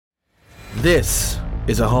This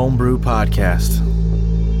is a homebrew podcast.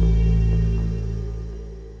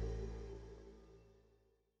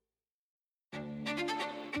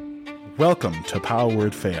 Welcome to Power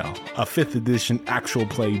Word Fail, a 5th edition actual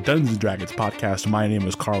play Dungeons & Dragons podcast. My name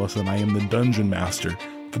is Carlos and I am the Dungeon Master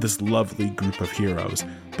for this lovely group of heroes.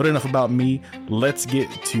 But enough about me, let's get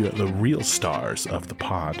to the real stars of the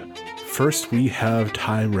pod. First we have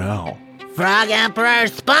Tyrell. Frog Emperor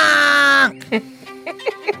Spunk!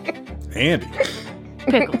 Andy.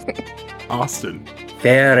 Pickles. Austin.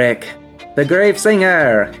 Derek, the Grave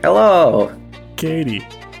Singer. Hello. Katie.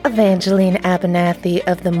 Evangeline Abernathy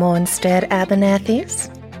of the Mornstead Abernathys.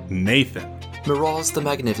 Nathan. Miraz the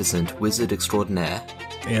Magnificent, Wizard Extraordinaire.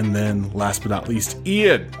 And then, last but not least,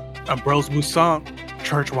 Ian. Ambrose Mousson,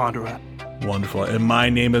 Church Wanderer. Wonderful. And my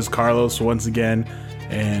name is Carlos once again,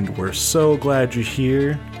 and we're so glad you're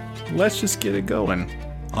here. Let's just get it going.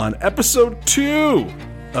 On episode 2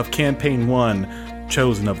 of Campaign 1,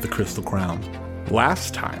 Chosen of the Crystal Crown.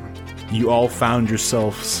 Last time, you all found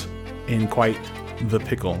yourselves in quite the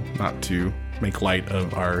pickle, not to make light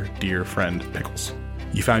of our dear friend Pickles.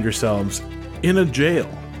 You found yourselves in a jail,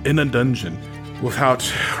 in a dungeon, without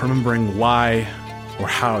remembering why or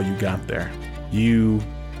how you got there. You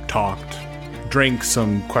talked, drank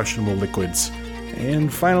some questionable liquids,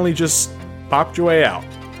 and finally just popped your way out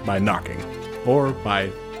by knocking, or by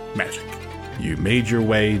magic. You made your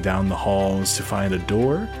way down the halls to find a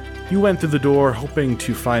door. You went through the door hoping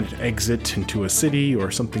to find an exit into a city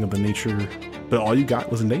or something of the nature, but all you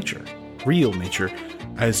got was nature, real nature,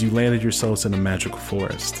 as you landed yourselves in a magical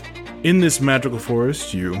forest. In this magical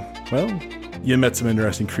forest, you met some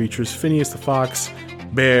interesting creatures, Phineas the fox,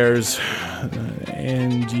 bears,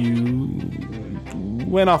 and you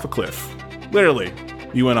went off a cliff. Literally,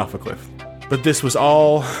 you went off a cliff. But this was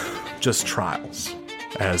all just trials.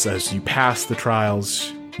 As you passed the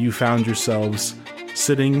trials, you found yourselves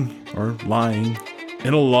sitting or lying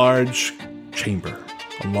in a large chamber,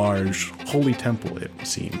 a large holy temple, it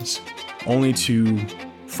seems, only to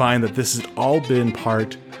find that this has all been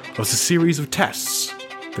part of a series of tests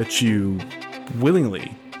that you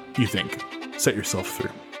willingly, you think, set yourself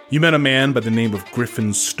through. You met a man by the name of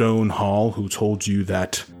Griffin Stonehall who told you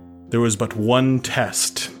that there was but one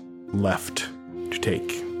test left to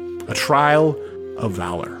take, a trial of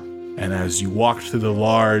valor. And as you walked through the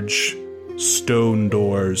large stone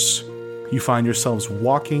doors, you find yourselves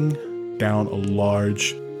walking down a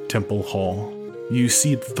large temple hall. You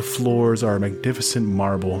see that the floors are magnificent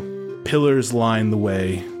marble. Pillars line the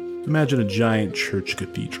way. Imagine a giant church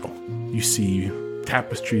cathedral. You see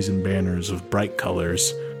tapestries and banners of bright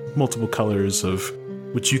colors, multiple colors of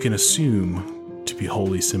which you can assume to be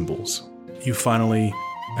holy symbols. You finally,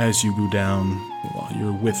 as you go down,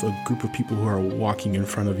 you're with a group of people who are walking in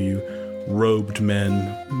front of you, robed men.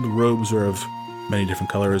 The robes are of many different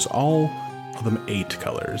colors, all of them 8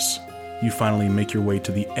 colors. You finally make your way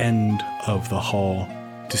to the end of the hall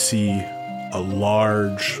to see a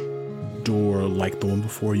large door like the one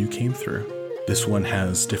before you came through. This one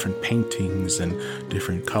has different paintings and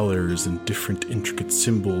different colors and different intricate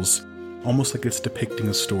symbols, almost like it's depicting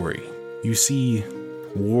a story. You see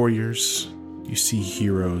warriors, you see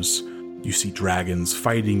heroes, you see dragons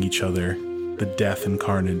fighting each other, the death and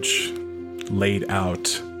carnage laid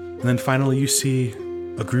out. And then finally you see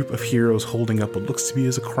a group of heroes holding up what looks to be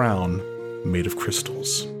as a crown made of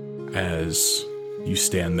crystals. As you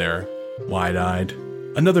stand there, wide-eyed,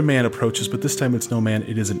 another man approaches, but this time it's no man,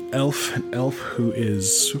 it is an elf who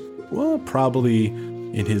is, probably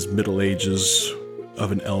in his middle ages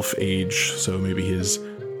of an elf age, so maybe his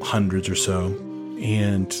hundreds or so.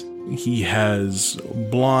 And he has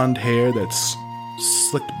blonde hair that's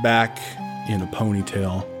slicked back in a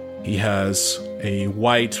ponytail. He has a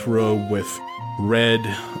white robe with red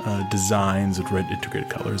designs and red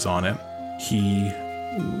intricate colors on it. He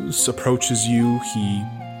approaches you, he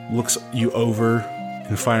looks you over,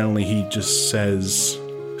 and finally he just says,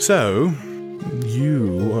 "So,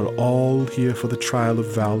 you are all here for the trial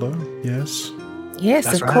of Valor, yes?" Yes,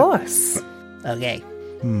 That's of right. course. Okay.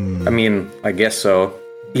 I mean, I guess so.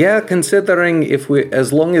 Yeah, considering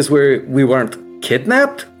as long as we weren't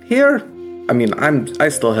kidnapped here. I mean, I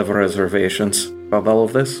still have reservations about all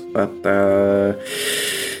of this, but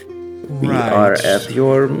we are at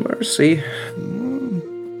your mercy.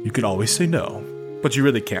 You could always say no, but you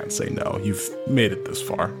really can't say no. You've made it this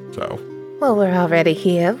far, so. Well, we're already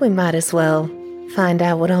here. We might as well find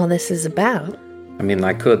out what all this is about. I mean,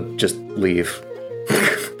 I could just leave.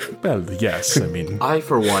 Well, yes, I mean, I,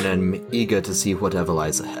 for one, am eager to see whatever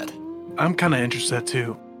lies ahead. I'm kind of interested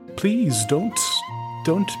too. please don't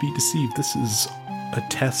be deceived. This is a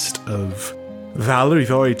test of Valor,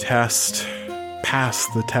 you've already passed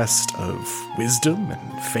the test of wisdom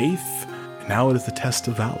and faith, and now it is the test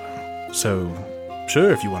of valor. So,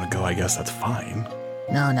 sure, if you want to go, I guess that's fine.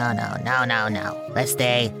 No. Let's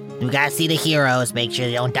stay. We gotta see the heroes, make sure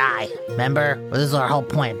they don't die. Remember? Well, this is our whole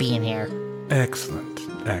point of being here. Excellent.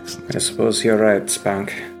 I suppose you're right,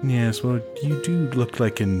 Spank. Yes, well, you do look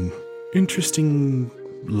like an interesting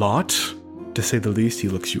lot, to say the least. He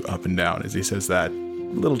looks you up and down as he says that, a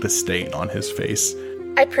little disdain on his face.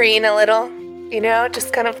 I preen a little,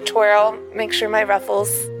 just kind of twirl, make sure my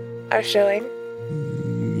ruffles are showing.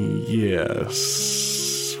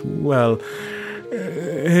 Yes. Well,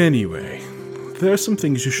 anyway, there are some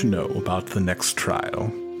things you should know about the next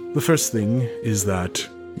trial. The first thing is that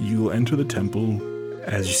you will enter the temple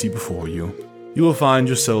as you see before you. You will find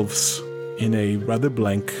yourselves in a rather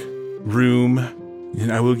blank room,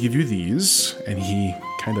 and I will give you these. And he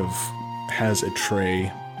kind of has a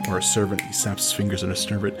tray, or a servant, he snaps his fingers on a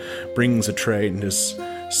servant, brings a tray, and there's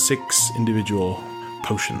 6 individual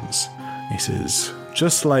potions. He says,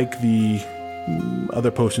 just like the other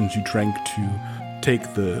potions you drank to take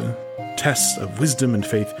the tests of wisdom and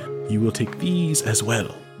faith, you will take these as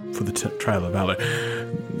well for the trial of valor.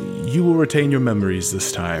 You will retain your memories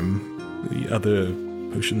this time. The other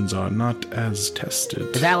potions are not as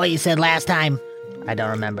tested. Is that what you said last time? I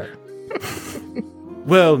don't remember.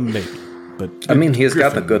 Well, maybe, but I mean, he's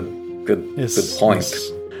got a good point.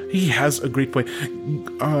 Yes. He has a great point.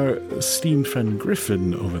 Our esteemed friend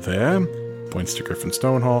Griffin over there, points to Griffin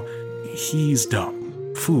Stonehall, he's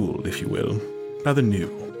dumb. Fool, if you will. Rather new.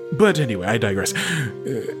 But anyway, I digress.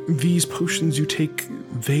 These potions you take,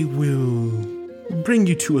 they will bring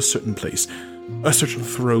you to a certain place. A certain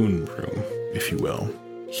throne room, if you will.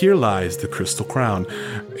 Here lies the crystal crown.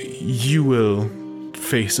 You will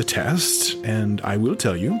face a test, and I will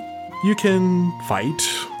tell you, you can fight,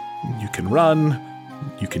 you can run,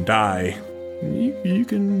 you can die, you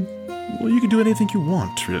can do anything you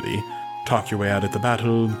want, really. Talk your way out of the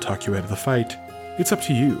battle, talk your way out of the fight. It's up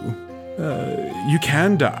to you. You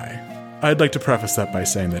can die. I'd like to preface that by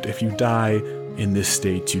saying that if you die in this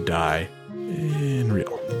state, you die in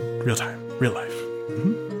real time, real life.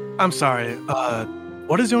 Mm-hmm. I'm sorry,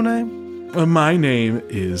 what is your name? My name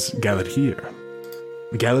is Galadhir.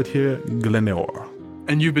 Galadhir Glenor.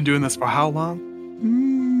 And you've been doing this for how long?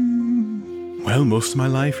 Well, most of my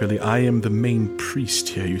life, really. I am the main priest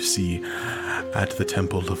here, you see, at the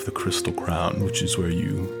Temple of the Crystal Crown, which is where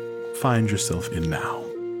you find yourself in now.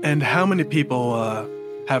 And how many people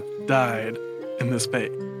have died in this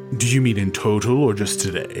fate? Do you mean in total or just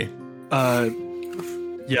today?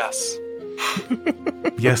 Yes.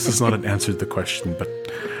 Yes is not an answer to the question, but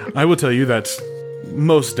I will tell you that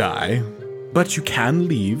most die, but you can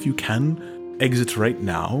leave, you can exit right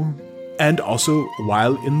now, and also,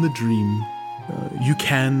 while in the dream, you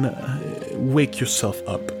can wake yourself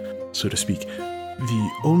up, so to speak.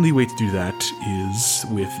 The only way to do that is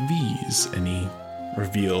with these, and he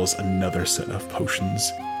reveals another set of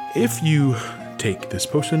potions. If you take this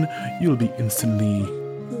potion, you'll be instantly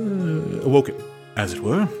awoken, as it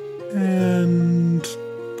were. And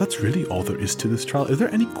that's really all there is to this trial. Are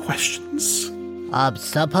there any questions?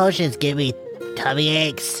 Some potions give me tummy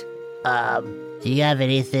aches. Do you have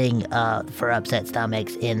anything for upset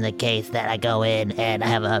stomachs in the case that I go in and I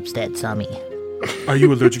have an upset tummy? Are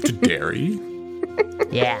you allergic to dairy?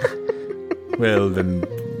 Yeah. Well, then,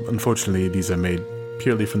 unfortunately, these are made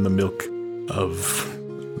purely from the milk of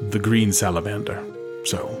the green salamander.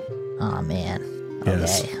 So. Oh, man.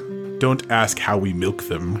 Yes. Okay. Don't ask how we milk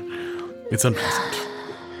them. It's unpleasant.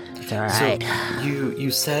 It's alright. So, you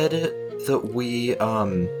said that we,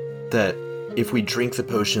 that if we drink the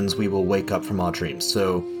potions, we will wake up from our dreams.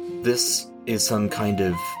 So, this is some kind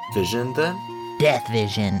of vision, then? Death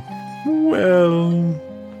vision. Well,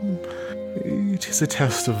 it is a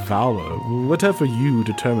test of valor. Whatever you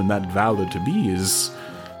determine that valor to be is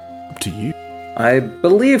up to you. I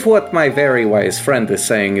believe what my very wise friend is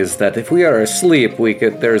saying is that if we are asleep,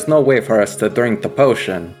 there's no way for us to drink the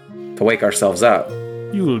potion to wake ourselves up.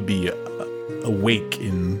 You will be awake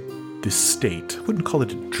in this state. I wouldn't call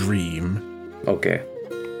it a dream. Okay.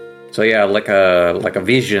 So yeah, like a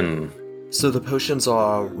vision. So the potions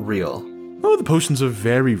are real. Oh, the potions are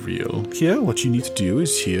very real. Here, what you need to do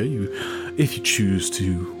is if you choose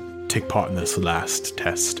to take part in this last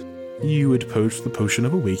test, you would put the potion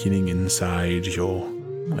of awakening inside your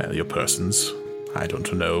person's, I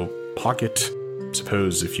don't know, pocket.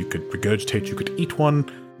 Suppose if you could regurgitate, you could eat one.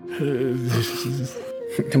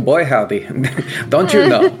 Boy howdy. Don't you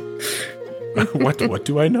know? What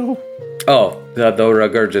do I know? Oh, the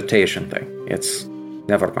regurgitation thing. It's...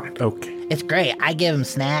 Never mind. Okay. It's great. I give him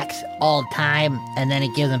snacks all the time, and then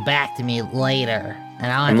he gives them back to me later.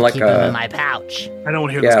 And I don't have to keep them in my pouch. I don't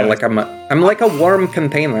want to hear this. Yeah, like I'm like a warm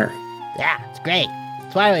container. Yeah, it's great.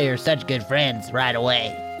 That's why we were such good friends right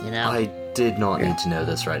away, you know? I did not need to know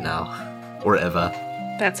this right now. Or ever.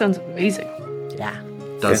 That sounds amazing. Yeah,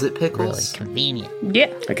 Does it, really Pickles? convenient.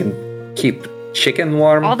 Yeah. I can keep chicken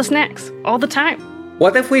warm. All the snacks. All the time.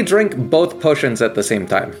 What if we drink both potions at the same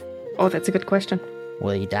time? Oh, that's a good question.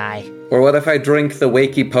 Will you die? Or what if I drink the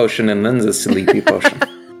wakey potion and then the sleepy potion?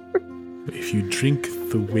 If you drink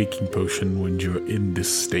the waking potion when you're in this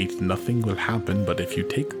state, nothing will happen. But if you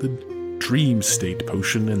take the dream state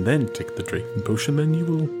potion and then take the drinking potion, then you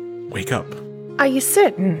will wake up. Are you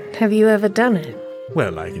certain? Have you ever done it?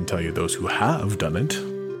 Well, I can tell you those who have done it,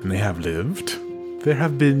 and they have lived. There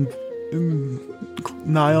have been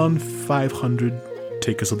nigh on 500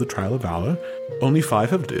 takers of the Trial of Valor. Only 5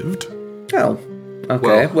 have lived. Oh,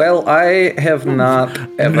 okay. Well, I have not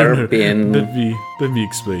ever been... Let me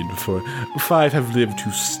explain before. 5 have lived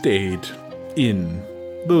who stayed in.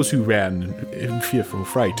 Those who ran in fearful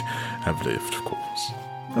fright have lived, of course.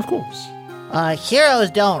 Of course.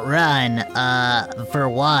 Heroes don't run, for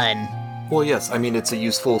one. Well, yes, I mean, it's a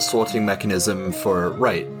useful sorting mechanism for,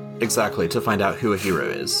 right, exactly, to find out who a hero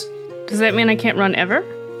is. Does that mean I can't run ever?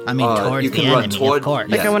 I mean, towards you the can enemy, run toward, of course.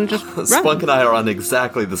 Like, I want to just run. Spunk and I are on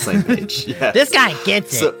exactly the same page. Yes. This guy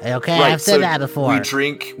gets it, okay? right, I've said that before. We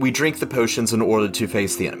drink the potions in order to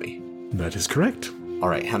face the enemy. That is correct. All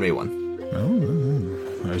right, hand me one.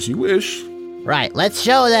 Oh, as you wish. Right, let's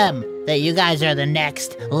show them that you guys are the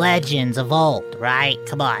next legends of old, right?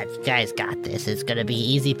 Come on, you guys got this. It's gonna be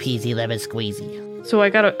easy peasy lemon squeezy. So I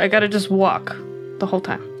gotta just walk the whole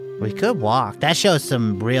time. We could walk. That shows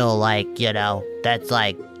some real, like, you know, that's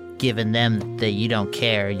like giving them that you don't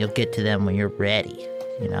care. You'll get to them when you're ready,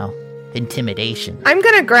 you know? Intimidation. I'm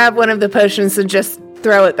gonna grab one of the potions and just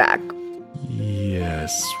throw it back.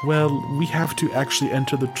 Yes. Well, we have to actually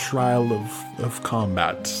enter the trial of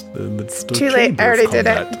combat. It's the Too late, chamber I already of did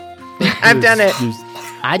it. combat. I've done it.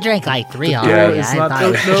 I drank like 3 already. Yeah, it's I not. thought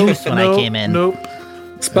it was juice when I came in. Nope.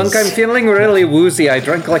 Spunk, I'm feeling really woozy. I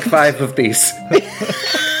drank like 5 of these.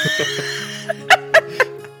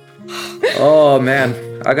 Oh, man.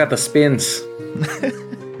 I got the spins.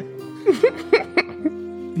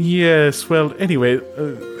 Yes. Well, anyway,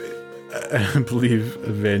 I believe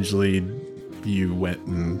eventually you went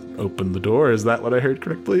and opened the door. Is that what I heard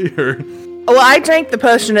correctly? Or Well, I drank the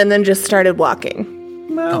potion and then just started walking.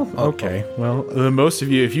 well, okay. Well, most of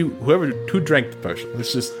you, who drank the potion,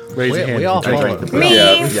 let's just raise your hand. We all if you drank drank the Me!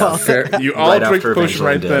 Yeah, fair. You all right drank after the potion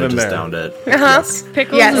right then and just there. downed it. Uh-huh.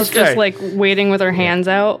 Pickles Yes. is Okay. just like waiting with her hands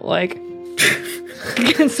out, like.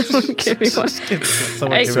 Can someone give me one?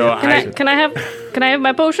 Hey, So can I have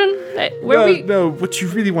my potion? Where we? No. What you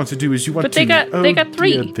really want to do is you want But to. they got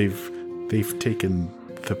 3. Dear, they've taken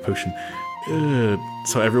the potion.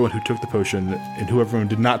 So everyone who took the potion and whoever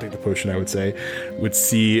did not take the potion, I would say, would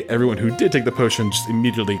see everyone who did take the potion just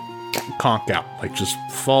immediately conk out, like just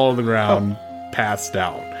fall on the ground, passed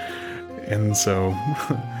out. And so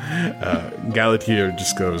Galatier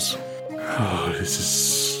just goes, "Oh, this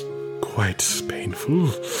is quite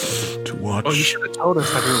painful to watch." Oh, you should have told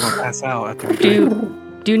us that we were going to pass out after we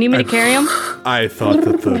did. Do you need me to carry him? I thought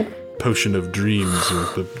that the potion of dreams, or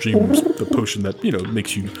the potion that, you know,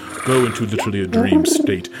 makes you go into literally a dream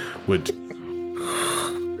state, would.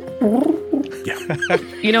 Yeah.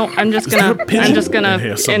 You know, I'm just gonna, in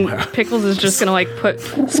here and somewhere? Pickles is just gonna like put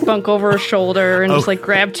Spunk over her shoulder and just like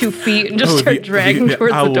grab 2 feet and just start the dragging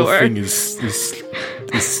towards the owl door. thing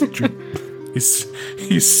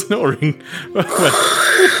he's snoring.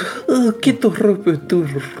 Oh, get the rubber.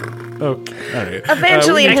 Okay, all right.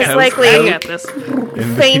 Evangeline has I likely got this.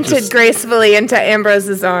 fainted gracefully into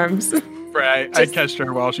Ambrose's arms. Right, I catched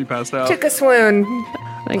her while she passed out. Took a swoon.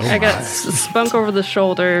 Like I got Spunk over the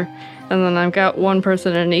shoulder, and then I've got one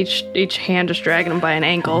person in each hand just dragging him by an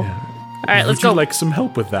ankle. All right, let's Would you go. like some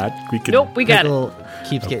help with that? We could. Nope, we got it. Pickle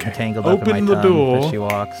keeps getting Okay. tangled up Open in the my tongue door. as she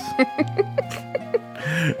walks.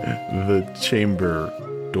 The chamber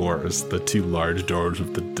doors, the 2 large doors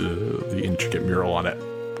with the intricate mural on it,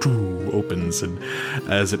 opens, and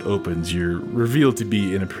as it opens, you're revealed to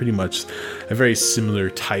be in pretty much a very similar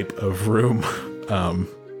type of room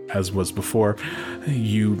as was before.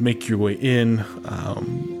 You make your way in.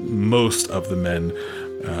 Most of the men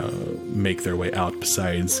make their way out,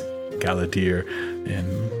 besides Galadier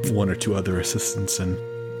and 1 or 2 other assistants. And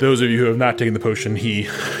those of you who have not taken the potion, he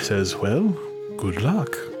says, "Well, good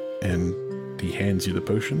luck," and he hands you the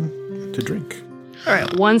potion to drink. All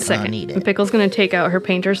right, 1 second. need it. And Pickle's gonna take out her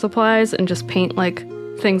painter supplies and just paint like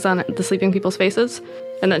things on the sleeping people's faces,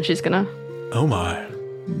 and then she's gonna Oh my.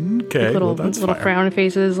 Okay, Little well, that's little fine. frowny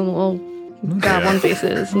faces and little goblin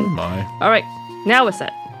faces. Oh my. All right, now we're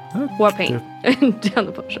set. War paint Okay. down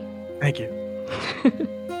the potion. Thank you.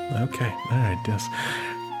 Okay, all right, yes.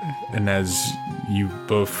 And as you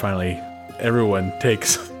both finally, everyone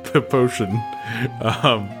takes the potion,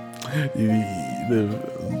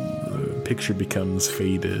 the picture becomes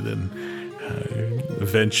faded, and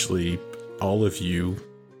eventually all of you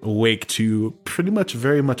awake to pretty much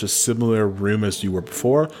very much a similar room as you were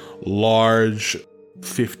before. Large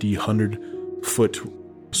 50, 100-foot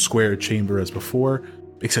square chamber as before,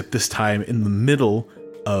 except this time in the middle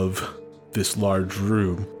of this large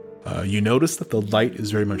room. You notice that the light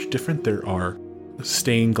is very much different. There are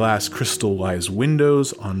stained glass crystallized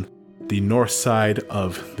windows on the north side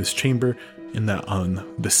of this chamber, and that on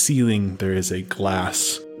the ceiling there is a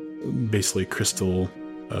glass, basically crystal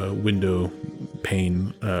window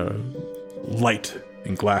pane light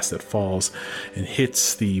and glass that falls and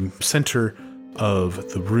hits the center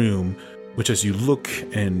of the room, which as you look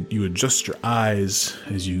and you adjust your eyes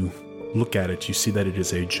as you look at it, you see that it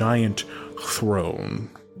is a giant throne,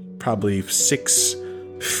 probably 6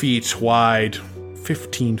 feet wide,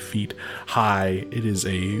 15 feet high. It is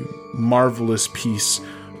a marvelous piece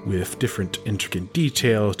with different intricate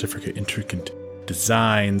details, different intricate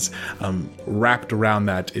designs. Wrapped around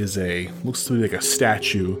that is looks to be like a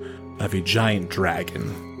statue of a giant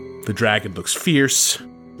dragon. The dragon looks fierce,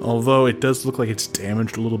 although it does look like it's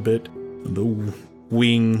damaged a little bit. The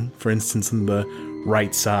wing, for instance, on the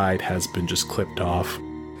right side has been just clipped off,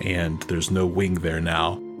 and there's no wing there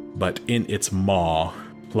now. But in its maw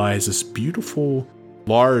lies this beautiful,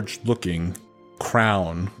 large-looking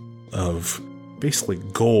crown of basically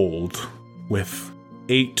gold with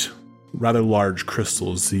 8 rather large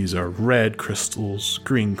crystals. These are red crystals,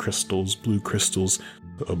 green crystals, blue crystals,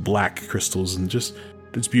 black crystals, and just,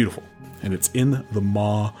 it's beautiful. And it's in the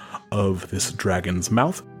maw of this dragon's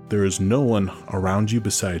mouth. There is no one around you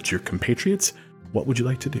besides your compatriots. What would you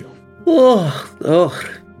like to do?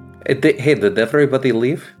 Hey, did everybody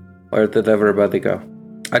leave? Or did everybody go?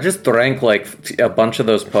 I just drank like a bunch of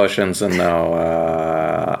those potions, and now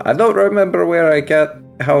I don't remember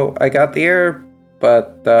how I got here,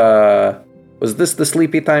 but was this the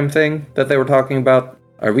sleepy time thing that they were talking about?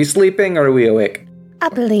 Are we sleeping or are we awake? I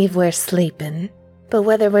believe we're sleeping. But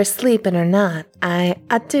whether we're sleeping or not, I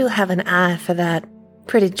do have an eye for that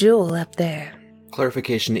pretty jewel up there.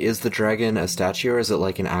 Clarification, is the dragon a statue or is it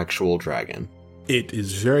like an actual dragon? It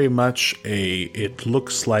is very much it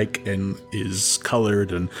looks like and is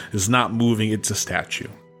colored and is not moving. It's a statue.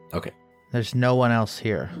 Okay. There's no one else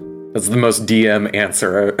here. That's the most DM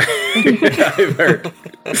answer I've heard.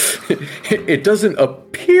 It doesn't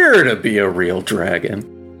appear to be a real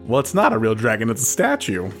dragon. Well, it's not a real dragon. It's a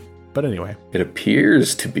statue. But anyway. It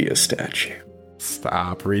appears to be a statue.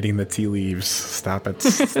 Stop reading the tea leaves. Stop it.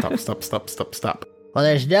 Stop. Well,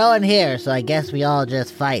 there's no one here, so I guess we all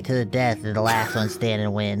just fight to the death and the last one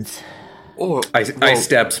standing wins. I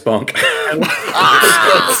stab Spunk. Oh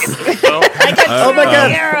my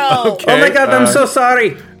god! Okay, Oh my god, I'm so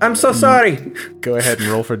sorry! I'm so sorry! Go ahead and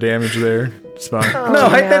roll for damage there, Spunk. No,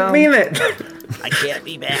 I didn't mean it! I can't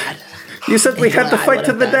be mad. You said we had to fight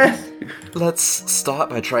to the death? Let's start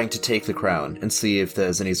by trying to take the crown and see if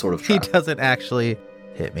there's any sort of He trap. doesn't actually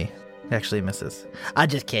hit me. He actually misses. I'm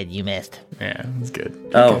just kidding, you missed. Yeah, that's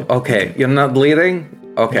good. Oh, okay. You're not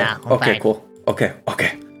bleeding? Okay. Nah, I'm okay, fine. cool. Okay.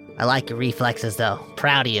 I like your reflexes, though.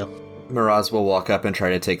 Proud of you. Miraz will walk up and try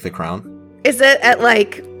to take the crown. Is it at,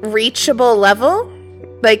 like, reachable level?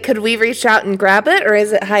 Like, could we reach out and grab it, or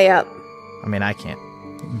is it high up? I mean, I can't.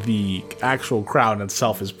 The actual crown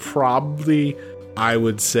itself is probably, I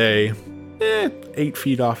would say, 8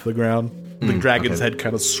 feet off the ground. The dragon's head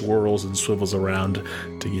kind of swirls and swivels around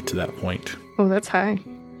to get to that point. Oh, that's high.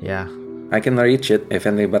 Yeah. I can reach it if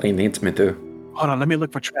anybody needs me to. Hold on, let me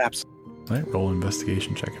look for traps. All right, roll an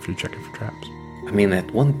investigation check if you're checking for traps. I mean,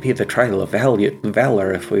 it wouldn't be the trial of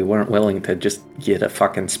valor if we weren't willing to just get a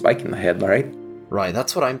fucking spike in the head, right? Right,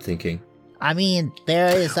 that's what I'm thinking. I mean, there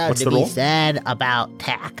is something What's to the be roll? said about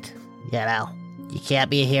tact. You know, you can't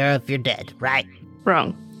be a hero if you're dead, right?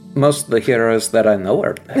 Wrong. Most of the heroes that I know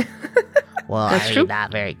are dead. Well, That's I mean, true.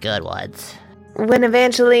 not very good ones. When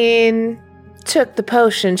Evangeline took the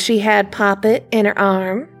potion, she had Poppet in her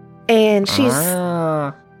arm, and she's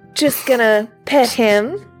just gonna pet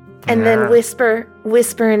him and then whisper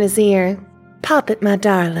in his ear, "Poppet, my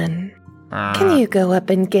darling, can you go up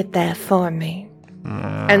and get that for me?"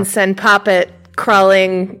 And send Poppet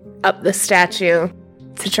crawling up the statue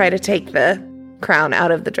to try to take the crown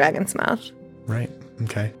out of the dragon's mouth. Right,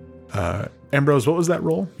 okay. Ambrose, what was that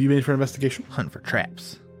roll you made for investigation? Hunt for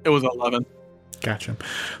traps. It was 11. Gotcha.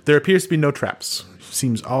 There appears to be no traps.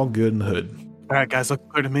 Seems all good in the hood. All right, guys, look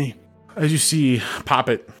clear to me. As you see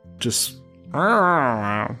Poppet just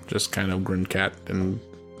kind of grin cat and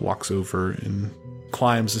walks over and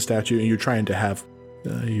climbs the statue, and you're trying to have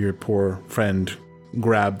your poor friend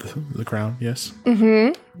grab the crown, yes?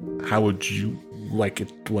 Mm-hmm. How would you like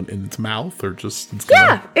it in its mouth or just...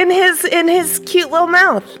 in his cute little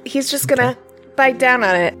mouth. He's just gonna bite down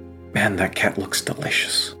on it. Man, that cat looks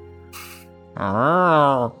delicious.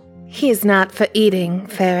 He's not for eating,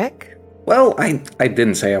 Ferric. Well, I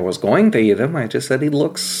didn't say I was going to eat him. I just said he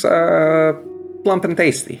looks plump and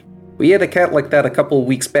tasty. We ate a cat like that a couple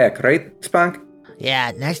weeks back, right, Spunk?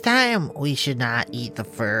 Yeah, next time we should not eat the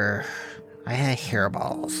fur. I had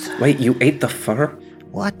hairballs. Wait, you ate the fur?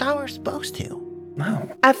 Well, I thought we were supposed to. No.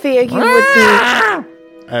 I fear you would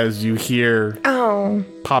be. As you hear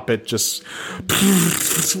Poppet just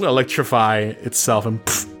electrify itself and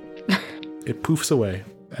it poofs away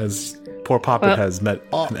as poor Poppet has met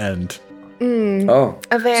an end. Oh.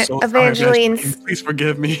 Evangeline. Please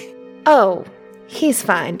forgive me. Oh, he's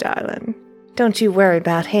fine, darling. Don't you worry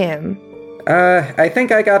about him. I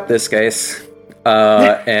think I got this, guys.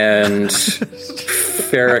 And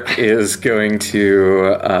Ferric is going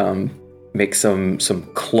to make some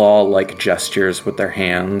claw-like gestures with their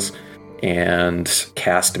hands and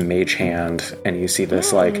cast Mage Hand, and you see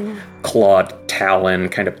this clawed talon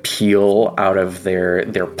kind of peel out of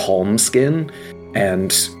their palm skin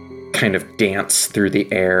and kind of dance through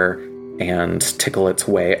the air and tickle its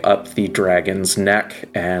way up the dragon's neck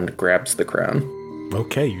and grabs the crown.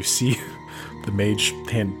 Okay, you see the mage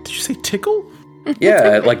hand. Did you say tickle?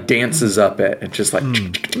 Yeah, it dances up it. It's just like...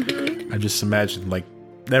 I just imagined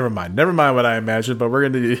never mind what I imagined, but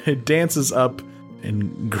it dances up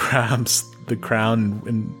and grabs the crown.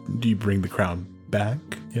 And do you bring the crown back?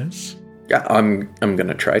 Yes? Yeah, I'm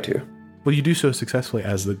gonna try to. Well, you do so successfully.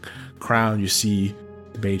 As the crown, you see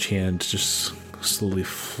the mage hand just slowly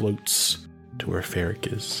floats to where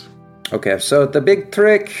Ferric is. Okay, so the big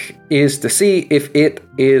trick is to see if it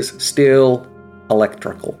is still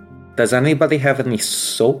electrical. Does anybody have any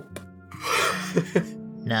soap?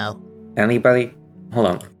 No. Anybody? Hold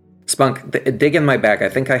on. Spunk, dig in my bag. I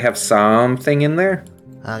think I have something in there.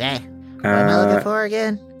 Okay. What am I looking for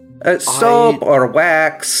again? Soap or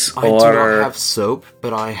wax I do not have soap,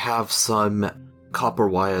 but I have some copper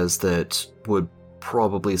wires that would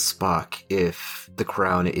probably spark if the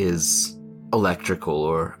crown is electrical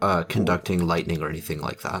or conducting lightning or anything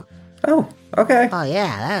like that. Oh, okay. Oh,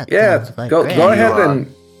 yeah. Yeah, go ahead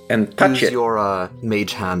and touch use it. your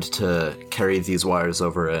mage hand to carry these wires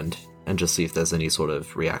over and just see if there's any sort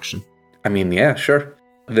of reaction. I mean, yeah, sure.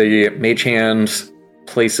 The mage hand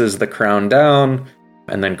places the crown down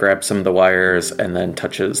and then grabs some of the wires and then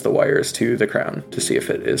touches the wires to the crown to see if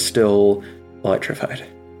it is still electrified.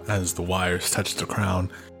 As the wires touch the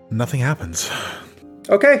crown, nothing happens.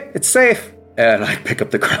 Okay, it's safe. And I pick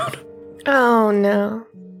up the crown. Oh, no.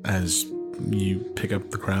 As you pick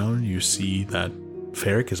up the crown, you see that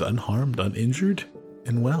Ferric is unharmed, uninjured,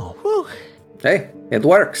 and well. Whew. Hey, it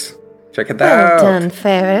works. Check it Well out. done,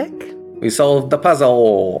 Ferric. We solved the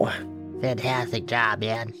puzzle. Fantastic job,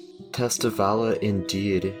 man. Test of Valor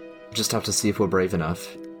indeed. Just have to see if we're brave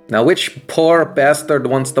enough. Now, which poor bastard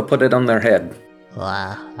wants to put it on their head? Well,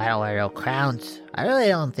 I don't wear no crowns. I really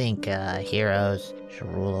don't think heroes should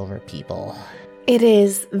rule over people. It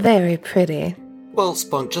is very pretty. Well,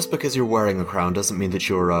 Spunk, just because you're wearing a crown doesn't mean that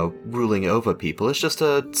you're ruling over people. It's just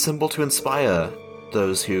a symbol to inspire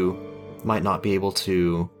those who might not be able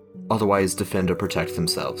to otherwise defend or protect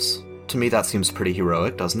themselves. To me, that seems pretty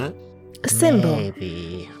heroic, doesn't it? A symbol.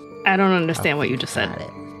 Maybe. I don't understand what you just said. Got it.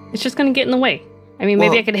 It's just gonna get in the way. I mean, maybe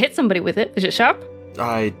Well- I could hit somebody with it. Is it sharp?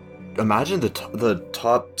 I imagine the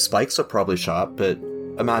top spikes are probably sharp, but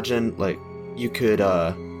imagine, you could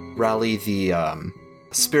rally the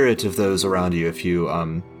spirit of those around you if you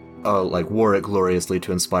wore it gloriously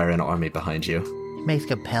to inspire an army behind you. It makes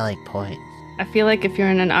compelling point. I feel like if you're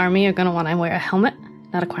in an army, you're gonna want to wear a helmet,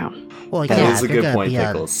 not a crown. Well, That yeah, is a if you're good gonna point, be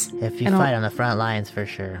on- Pickles. if you I don't- fight on the front lines, for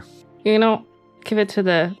sure. You know, give it to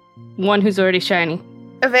the one who's already shiny.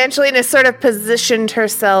 Evangeline sort of positioned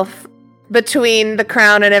herself between the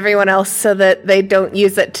crown and everyone else so that they don't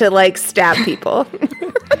use it to, stab people.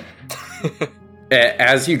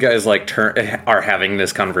 As you guys are having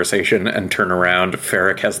this conversation and turn around,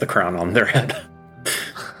 Ferric has the crown on their head.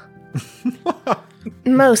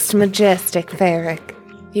 Most majestic, Ferric.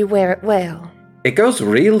 You wear it well. It goes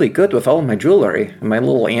really good with all my jewelry and my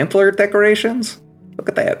little antler decorations. Look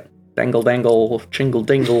at that. Dangle, dangle, chingle,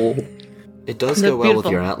 dingle. It does It go looks well with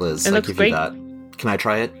beautiful. your antlers. It I looks give great. you that. Can I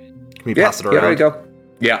try it? Can we Yeah, pass it around? there we go.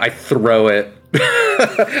 Yeah, I throw it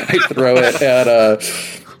I throw it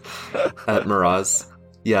at Miraz.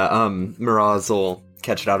 Yeah, Miraz will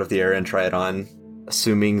catch it out of the air and try it on,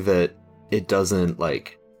 assuming that it doesn't,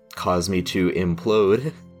 like, cause me to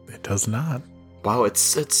implode. It does not. Wow,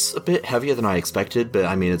 it's a bit heavier than I expected, but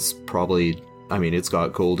I mean, it's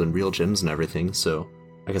got gold and real gems and everything, so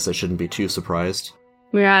I guess I shouldn't be too surprised.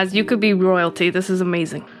 Miraz, you could be royalty. This is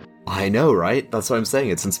amazing. I know, right? That's what I'm saying.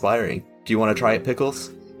 It's inspiring. Do you want to try it,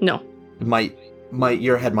 Pickles? No.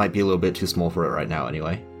 Your head might be a little bit too small for it right now.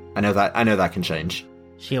 Anyway, I know that can change.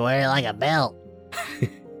 She wear it like a belt.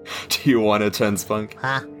 Do you want to turn Spunk?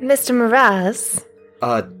 Huh? Mr. Miraz,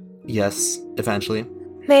 Yes, eventually.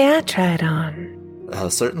 may I try it on?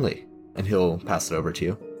 Certainly. And he'll pass it over to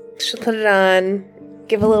you. She'll put it on,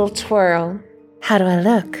 give a little twirl. How do I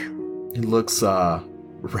look? It looks,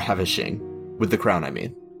 ravishing. With the crown, I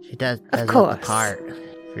mean. She does Of look course. the part,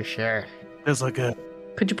 for sure. Does look good.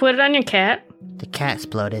 Could you put it on your cat? The cat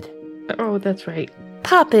exploded. Oh, that's right.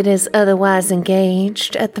 Poppet is otherwise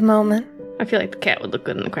engaged at the moment. I feel like the cat would look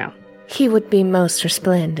good in the crown. He would be most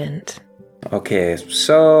resplendent. Okay,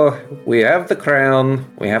 so we have the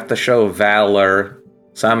crown. We have to show Valor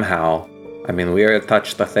somehow. I mean, we already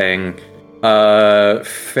touched the thing.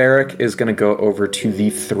 Ferric is going to go over to the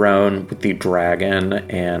throne with the dragon,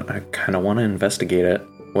 and I kind of want to investigate it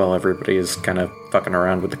while everybody is kind of fucking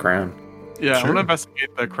around with the crown. Yeah, Sure. I want to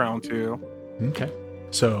investigate the crown too. Okay.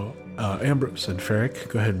 So, Ambrose and Ferric,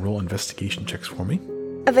 go ahead and roll investigation checks for me.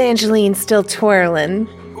 Evangeline's still twirling.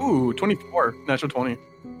 Ooh, 24. Natural 20.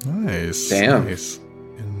 Nice. Damn. Nice.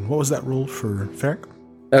 And what was that roll for Ferric?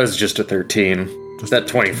 That was just a 13. Just That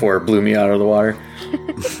 24 blew me out of the water.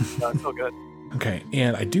 That's so good. Okay,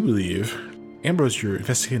 and I do believe, Ambrose, you're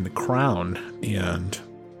investigating the crown, and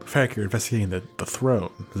Ferric, you're investigating the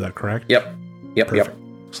throne. Is that correct? Yep. Perfect.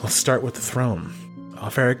 So let's start with the throne.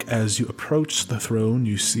 Ferric, as you approach the throne,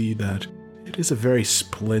 you see that it is a very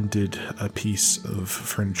splendid piece of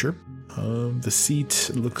furniture. The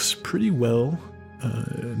seat looks pretty well,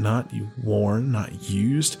 not worn, not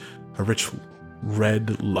used. A rich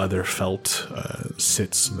red leather felt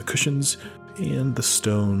sits in the cushions, and the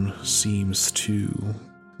stone seems to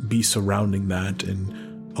be surrounding that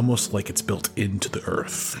and almost like it's built into the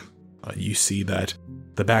earth. You see that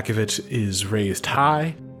the back of it is raised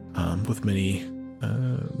high, with many,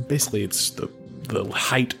 basically it's the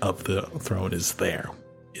height of the throne is there.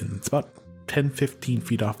 And it's about 10-15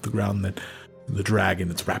 feet off the ground that the dragon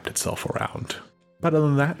has wrapped itself around. But other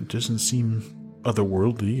than that, it doesn't seem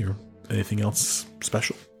otherworldly or anything else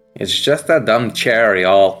special. It's just a dumb chair,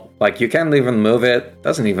 y'all. Like, you can't even move it.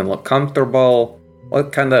 Doesn't even look comfortable.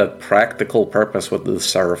 What kind of practical purpose would this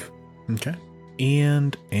serve? Okay.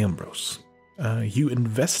 And Ambrose, you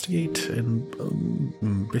investigate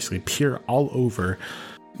and basically peer all over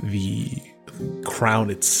the crown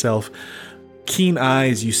itself. Keen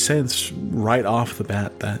eyes, you sense right off the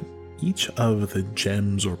bat that each of the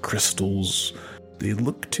gems or crystals, they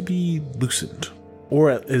look to be loosened,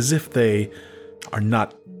 or as if they are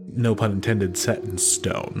not, no pun intended, set in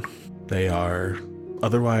stone. They are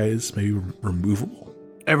otherwise maybe removable.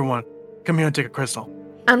 Everyone, come here and take a crystal.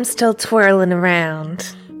 I'm still twirling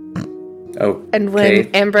around. Oh, And when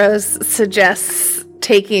Ambrose suggests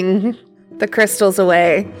taking the crystals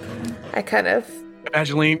away, I kind of...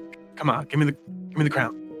 Evangeline, come on, give me the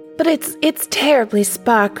crown. But it's terribly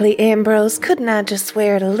sparkly, Ambrose. Couldn't I just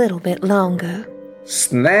wear it a little bit longer?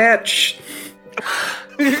 Snatch!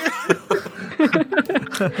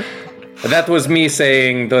 That was me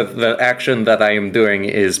saying the action that I am doing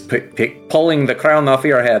is pulling the crown off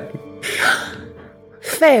your head.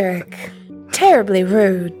 Ferric, terribly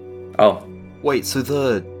rude. Oh, Wait, so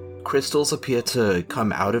the crystals appear to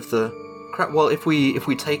come out of the crown? Well, if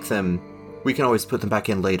we take them, we can always put them back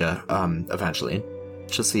in later, Evangeline.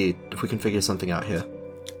 Just see if we can figure something out here.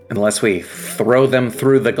 unless we throw them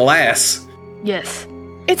through the glass. Yes.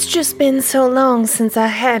 It's just been so long since I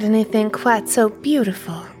had anything quite so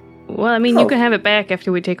beautiful. Well, I mean, you can have it back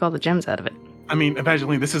after we take all the gems out of it. I mean,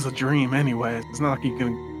 Evangeline, this is a dream anyway. It's not like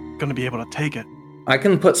you're gonna be able to take it. I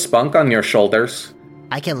can put Spunk on your shoulders.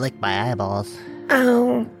 I can lick my eyeballs.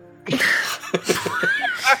 Oh.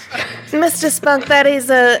 Mr. Spunk, that is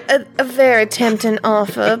a very tempting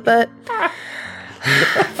offer, but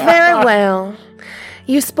very well.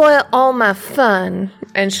 You spoil all my fun.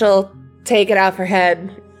 And she'll take it off her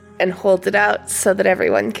head and hold it out so that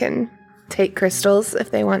everyone can take crystals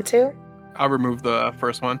if they want to. I'll remove the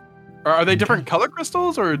first one. Are they different color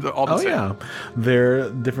crystals or all the Oh same? yeah, they're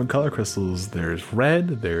different color crystals. There's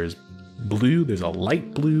red, there's blue, there's a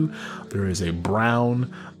light blue, there is a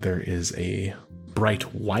brown, there is a bright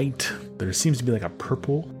white, there seems to be like a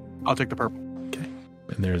purple. I'll take the purple.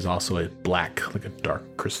 And there's also a black, like a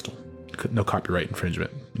dark crystal. No copyright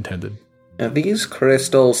infringement intended. These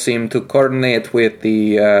crystals seem to coordinate with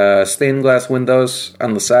the stained glass windows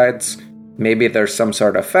on the sides. Maybe there's some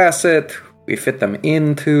sort of facet we fit them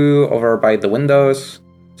into over by the windows.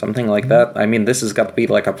 Something like that. I mean, this has got to be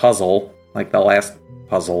like a puzzle, like the last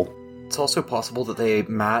puzzle. It's also possible that they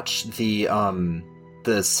match the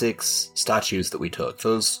 6 statues that we took.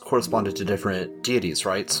 Those corresponded to different deities,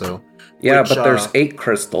 right? So yeah, but there's 8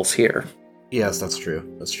 crystals here. Yes, that's true.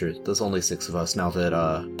 That's true. There's only 6 of us now that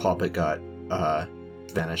Poppet got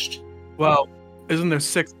vanished. Well, isn't there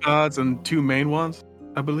 6 gods and 2 main ones,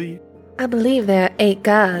 I believe? I believe there are 8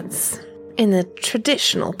 gods in the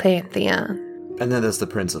traditional pantheon. And then there's the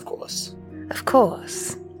prince, of course. Of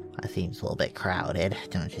course. That seems a little bit crowded,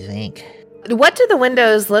 don't you think? What do the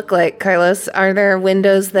windows look like, Carlos? Are there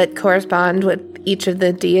windows that correspond with each of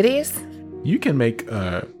the deities? You can make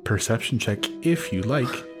a perception check if you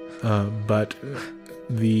like, but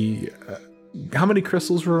the how many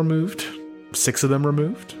crystals were removed? 6 of them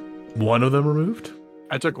removed? 1 of them removed?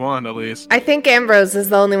 I took 1 at least. I think Ambrose is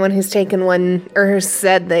the only one who's taken one, or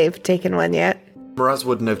said they've taken one yet. Miraz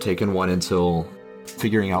wouldn't have taken one until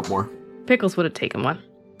figuring out more. Pickles would have taken one.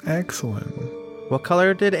 Excellent. What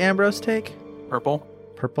color did Ambrose take? Purple.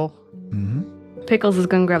 Purple? Mm-hmm. Pickles is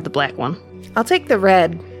gonna grab the black one. I'll take the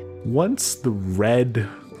red. Once the red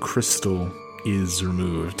crystal is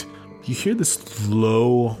removed, you hear this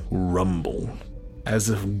low rumble, as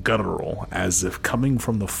if guttural, as if coming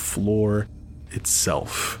from the floor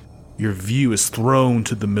itself. Your view is thrown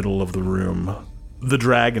to the middle of the room. The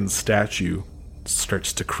dragon statue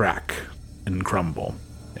starts to crack and crumble,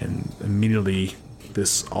 and immediately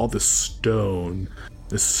this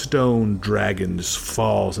stone dragon just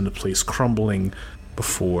falls into place, crumbling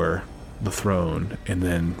before the throne, and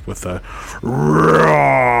then with a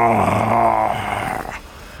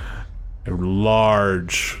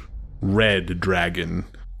large red dragon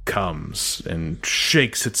comes and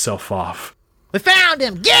shakes itself off. We found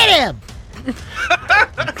him! Get him!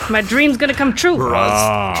 My dream's gonna come true.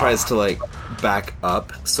 Miraz tries to back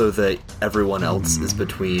up so that everyone else is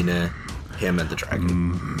between him and the dragon.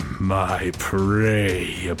 My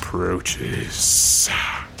prey approaches.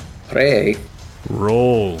 Prey?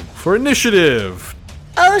 Roll for initiative.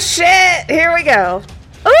 Oh shit! Here we go.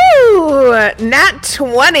 Ooh! Nat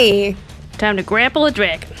 20. Time to grapple a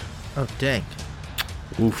dragon. Oh, dang.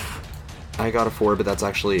 Oof. I got a 4, but that's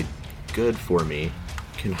actually good for me.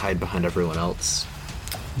 Can hide behind everyone else.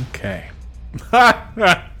 Okay.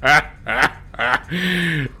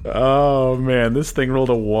 Oh man, this thing rolled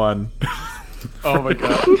a 1. Oh my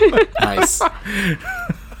god. Nice.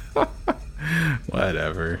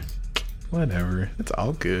 Whatever. It's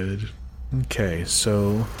all good. Okay,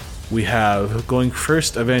 so we have going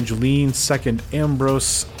first Evangeline, second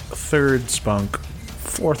Ambrose, third Spunk,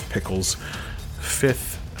 fourth Pickles,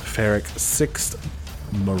 fifth Ferric, sixth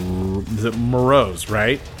Morose,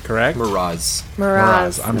 right? Correct? Miraz.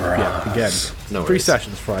 Again, No 3 worries.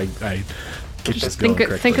 sessions before I get this going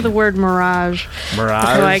correctly. Think of the word mirage. Mirage.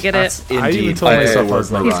 That's how I get it. Indeed. I even told myself I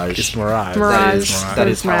was like, Mirage. it's Mirage. Mirage. That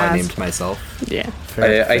is how I Miraz. named myself. Yeah.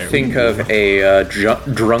 I think of a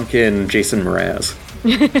drunken Jason Mraz.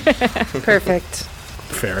 Perfect.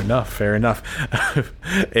 Fair enough.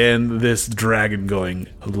 And this dragon going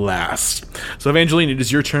last. So Evangeline, it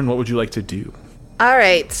is your turn. What would you like to do? All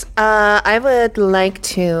right. I would like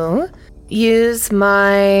to use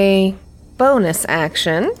my bonus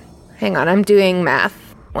action. Hang on, I'm doing math.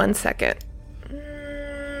 1 second.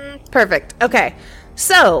 Perfect. Okay.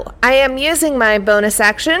 So, I am using my bonus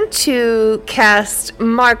action to cast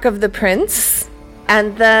Mark of the Prince,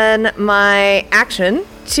 and then my action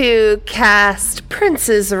to cast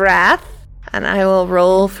Prince's Wrath, and I will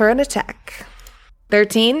roll for an attack.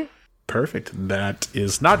 13? Perfect. That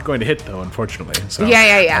is not going to hit, though, unfortunately. So,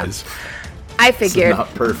 Yeah. as I It's figured.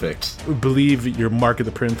 not perfect. believe your Mark of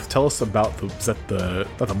the Prince. Tell us about not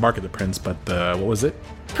the Mark of the Prince, but the, what was it?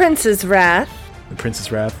 Prince's Wrath. The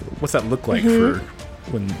Prince's Wrath. What's that look like for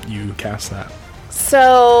when you cast that?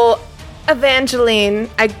 So, Evangeline,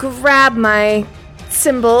 I grab my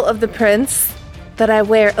symbol of the prince that I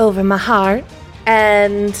wear over my heart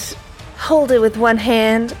and hold it with one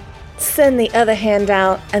hand, send the other hand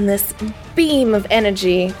out, and this beam of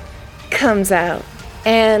energy comes out.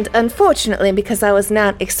 And unfortunately, because I was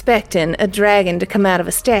not expecting a dragon to come out of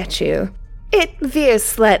a statue, it veers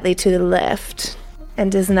slightly to the left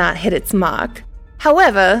and does not hit its mark.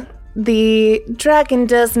 However, the dragon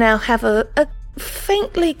does now have a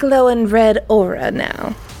faintly glowing red aura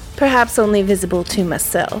now, perhaps only visible to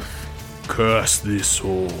myself. Curse this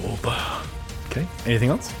orb. Okay. Anything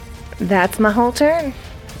else? That's my whole turn.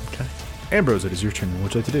 Ambrose, it is your turn. What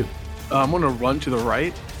would you like to do? I'm going to run to the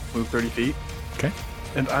right, move 30 feet, Okay.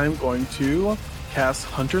 and I'm going to cast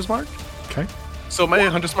Hunter's Mark. Okay. So my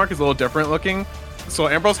Hunter's Mark is a little different looking. So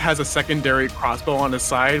Ambrose has a secondary crossbow on his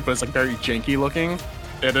side, but it's like very janky looking.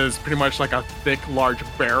 It is pretty much like a thick, large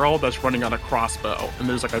barrel that's running on a crossbow. And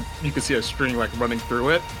there's like you can see a string like running through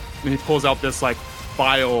it. And he pulls out this like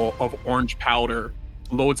vial of orange powder,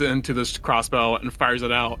 loads it into this crossbow and fires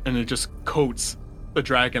it out. And it just coats the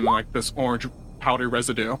dragon like this orange powder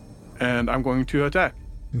residue. And I'm going to attack.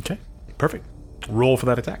 Okay. Perfect. Roll for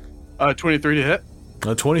that attack. 23 to hit.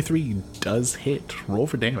 23 does hit. Roll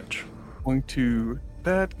for damage. Going to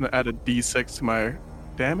that and add a d6 to my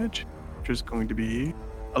damage, which is going to be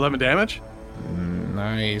 11 damage.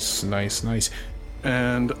 Nice.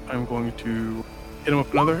 And I'm going to hit him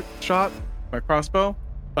with another shot, my crossbow.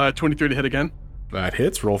 23 to hit again. That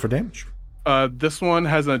hits. Roll for damage. This one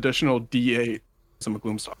has an additional d8. So I'm a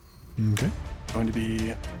Gloomstalk. Okay. Going to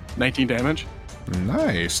be 19 damage.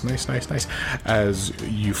 Nice. As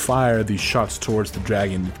you fire these shots towards the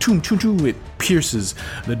dragon, it pierces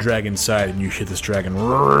the dragon's side, and you hear this dragon,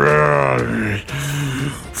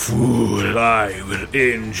 "Fool, I will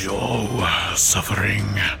end your suffering."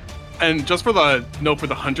 And just for the note for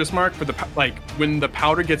the Hunter's Mark, for the when the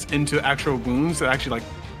powder gets into actual wounds, it actually like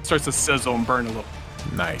starts to sizzle and burn a little.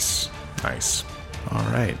 Nice. All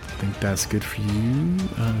right, I think that's good for you,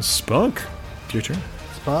 Spunk. It's your turn.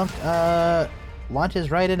 Spunk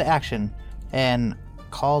launches right into action and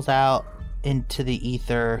calls out into the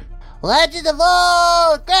ether, "Legend of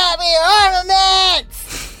old, grab me your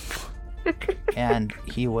armaments!" And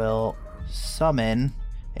he will summon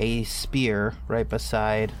a spear right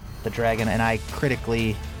beside the dragon, and I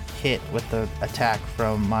critically hit with the attack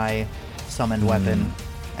from my summoned weapon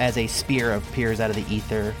as a spear appears out of the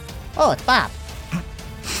ether. Oh, it's Bob.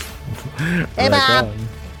 Hey, Bob.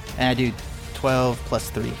 And I do 12 plus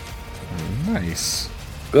 3. Nice.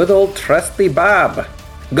 Good old trusty Bob.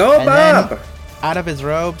 Go, And Bob! then, out of his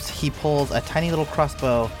robes, he pulls a tiny little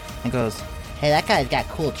crossbow and goes, Hey, that guy's got a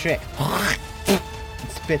cool trick.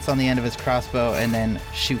 spits on the end of his crossbow, and then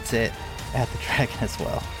shoots it at the dragon as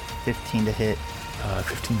well. 15 to hit.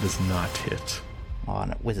 15 does not hit. Oh,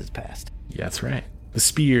 and it whizzes past. Yeah, that's right. The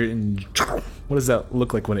spear, what does that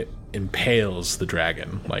look like when it impales the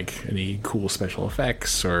dragon? Like any cool special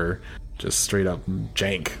effects or just straight up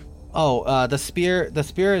jank? Oh, the spear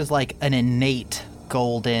is like an innate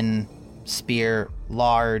golden spear,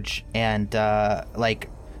 large, and like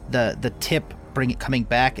the tip coming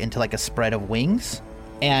back into like a spread of wings,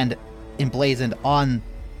 and emblazoned on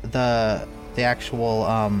the actual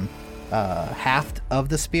haft of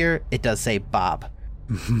the spear, it does say Bob.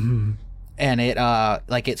 And it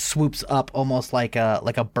it swoops up almost like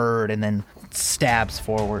a bird and then stabs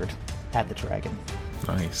forward at the dragon.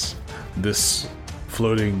 Nice. This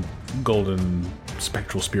floating golden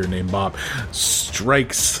spectral spear named Bob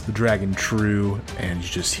strikes the dragon true, and you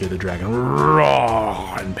just hear the dragon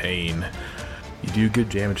roar in pain. You do good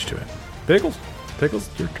damage to it. Pickles,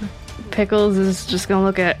 your turn. Pickles is just gonna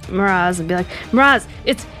look at Miraz and be like, Miraz,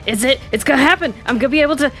 it's gonna happen. I'm gonna be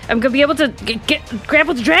able to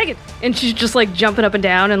grapple the dragon. And she's just like jumping up and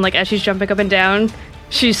down, and like as she's jumping up and down,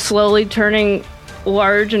 she's slowly turning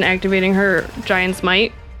large and activating her giant's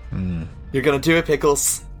might. You're gonna do it,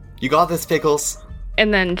 Pickles. You got this, Pickles.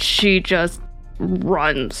 And then she just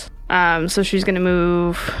runs. So she's gonna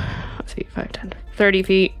move, 5, 10, 30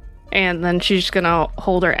 feet. And then she's just gonna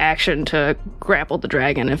hold her action to grapple the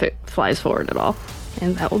dragon if it flies forward at all.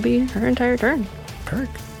 And that will be her entire turn.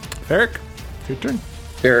 Eric, your turn.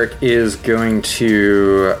 Eric is going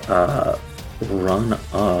to run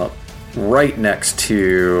up right next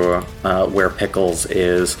to where Pickles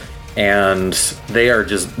is, and they are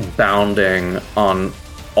just bounding on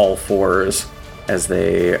all fours as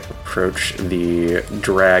they approach the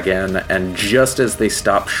dragon. And just as they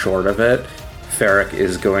stop short of it, Ferric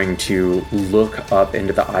is going to look up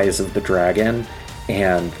into the eyes of the dragon,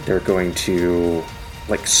 and they're going to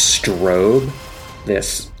strobe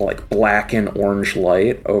this black and orange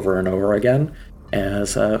light over and over again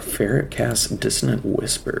as Ferric casts Dissonant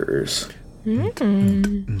Whispers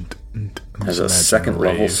as a second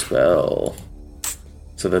level spell.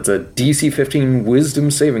 So that's a DC 15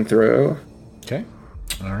 Wisdom saving throw. Okay.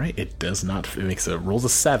 All right. It does not. It rolls a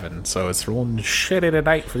 7, so it's rolling shit at a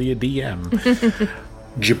night for the DM.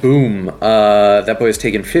 Jaboom. That boy has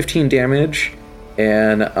taken 15 damage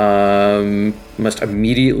and must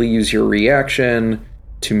immediately use your reaction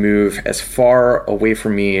to move as far away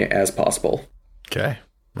from me as possible. Okay.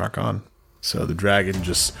 Rock on. So the dragon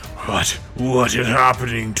just, what is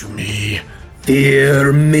happening to me?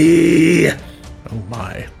 Fear me. Oh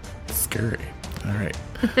my. scary. All right.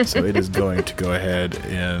 So it is going to go ahead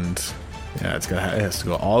and, yeah, it has to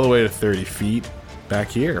go all the way to 30 feet back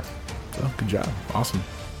here. So good job. Awesome.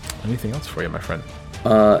 Anything else for you, my friend?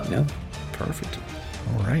 No. Perfect.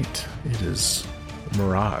 All right. It is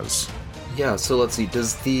Miraz. Yeah, so let's see.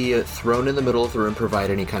 Does the throne in the middle of the room provide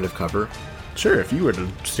any kind of cover? Sure, if you were to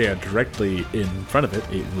stand directly in front of it,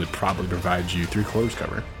 it would probably provide you 3/4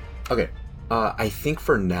 cover. Okay. I think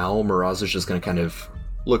for now, Miraz is just going to kind of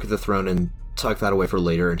look at the throne and tuck that away for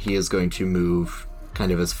later, and he is going to move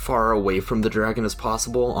kind of as far away from the dragon as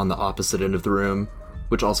possible on the opposite end of the room,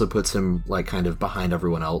 which also puts him, like, kind of behind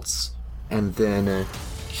everyone else. And then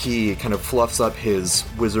he kind of fluffs up his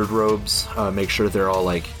wizard robes, make sure they're all,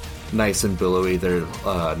 like, nice and billowy, they're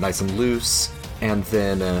nice and loose, and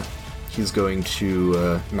then he's going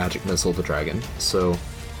to magic missile the dragon. So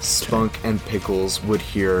Spunk and Pickles would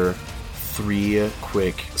hear 3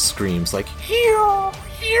 quick screams like "Heal!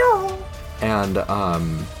 Heal!" and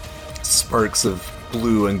sparks of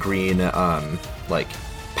blue and green like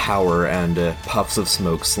power and puffs of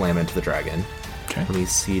smoke slam into the dragon. Okay. Let me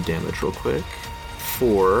see damage real quick.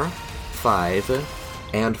 4, 5,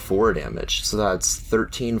 and 4 damage. So that's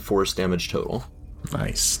 13 force damage total.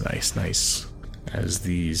 Nice. As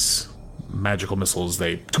these magical missiles,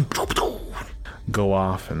 they go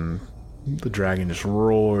off and the dragon just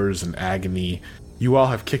roars in agony. You all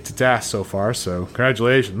have kicked its ass so far, so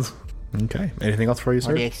congratulations. Okay. Anything else for you, What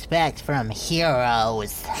sir? do you expect from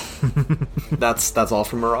heroes? That's all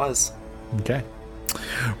from Miraz. Okay.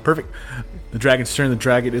 Perfect. The dragon's turn. The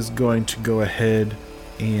dragon is going to go ahead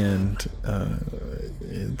and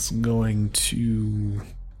it's going to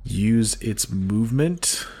use its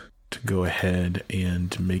movement to go ahead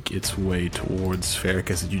and make its way towards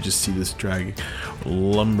Ferric. As you just see this dragon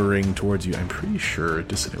lumbering towards you. I'm pretty sure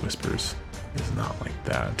Dissonant Whispers is not like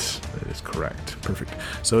that. That is correct. Perfect.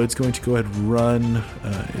 So it's going to go ahead and run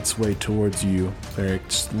its way towards you. Ferric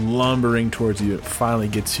just lumbering towards you. It finally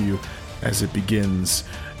gets you as it begins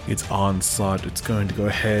its onslaught. It's going to go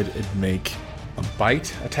ahead and make a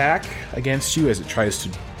bite attack against you as it tries to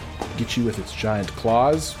get you with its giant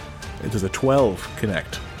claws. It does a 12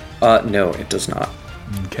 connect. No, it does not.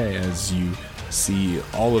 Okay, as you see,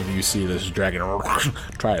 all of you see this dragon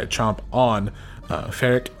try to chomp on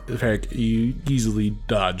Ferric. Ferric, you easily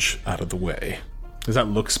dodge out of the way. Does that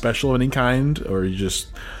look special of any kind, or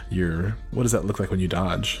what does that look like when you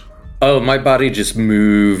dodge? Oh, my body just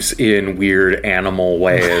moves in weird animal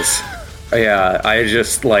ways. Yeah, I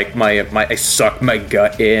just like I suck my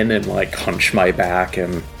gut in and like hunch my back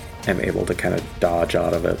and am able to kind of dodge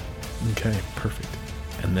out of it. Okay, perfect.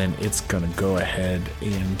 And then it's gonna go ahead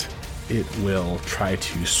and it will try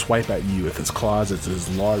to swipe at you with its claws. It's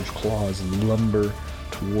its large claws lumber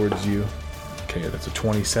towards you. Okay, that's a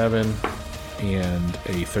 27 and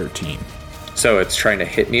a 13. So it's trying to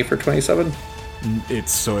hit me for 27?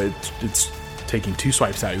 It's taking 2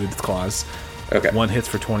 swipes at you with its claws. Okay. 1 hits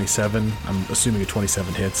for 27. I'm assuming a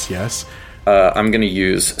 27 hits, yes. I'm going to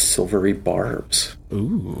use Silvery Barbs.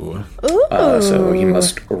 Ooh. So he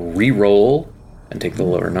must re-roll and take the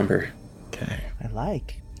lower number. Okay. I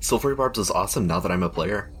like. Silvery Barbs is awesome now that I'm a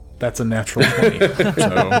player. That's a natural 20.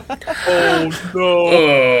 So. Oh no!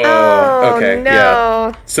 Oh, okay, no.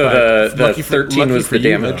 yeah. So the Lucky 13 was for the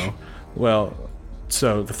you, damage. though. Well,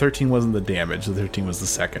 so the 13 wasn't the damage. The 13 was the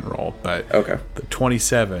second roll, but Okay. the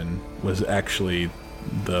 27 was actually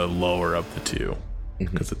the lower of the two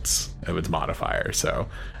because it's modifier. So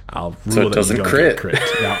I'll rule So it that doesn't you don't crit. get crit.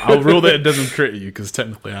 Yeah, I'll rule that it doesn't crit you because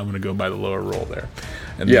technically I'm going to go by the lower roll there.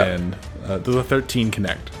 And Yeah. then does a 13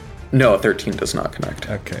 connect? No, 13 does not connect.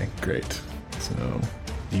 Okay, great. So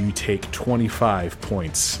you take 25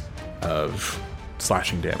 points of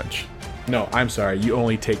slashing damage. No, I'm sorry. You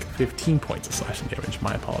only take 15 points of slashing damage.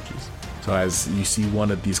 My apologies. So as you see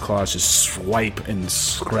one of these claws just swipe and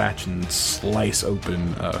scratch and slice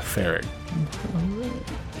open Ferric.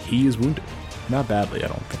 He is wounded. Not badly, I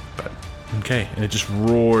don't think, but... Okay, and it just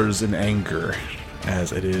roars in anger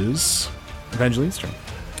as it is Evangeline's turn.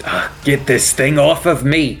 Get this thing off of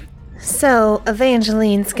me! So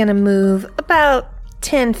Evangeline's gonna move about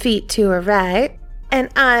 10 feet to her right, and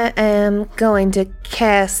I am going to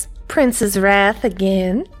cast Prince's Wrath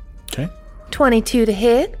again. Okay. 22 to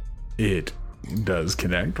hit. It does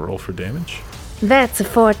connect. Roll for damage. That's a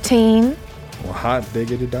 14. Well, hot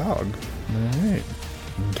diggity dog. All right.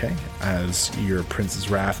 Okay. As your Prince's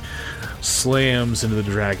Wrath slams into the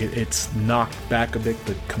dragon, it's knocked back a bit,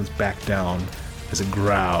 but comes back down as it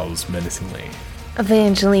growls menacingly.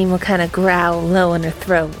 Evangeline will kind of growl low in her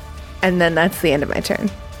throat, and then that's the end of my turn.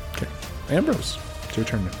 Okay. Ambrose, it's your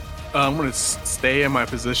turn now. I'm going to stay in my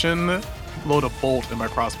position load a bolt in my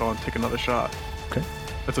crossbow and take another shot. Okay.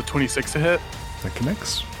 That's a 26 to hit. That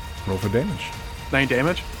connects. Roll for damage. 9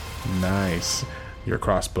 damage. Nice. Your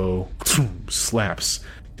crossbow slaps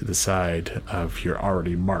to the side of your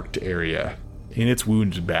already marked area. And it's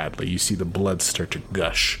wounded badly. You see the blood start to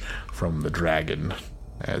gush from the dragon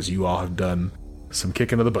as you all have done some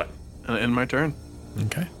kicking of the butt. And end my turn.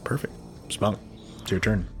 Okay, perfect. Spunk, it's your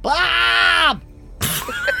turn. Bob!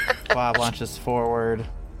 Bob launches forward,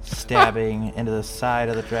 stabbing into the side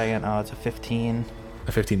of the dragon. Oh, it's a 15.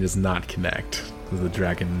 A 15 does not connect. The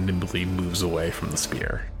dragon nimbly moves away from the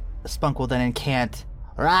spear. Spunk will then incant.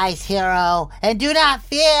 Rise, hero, and do not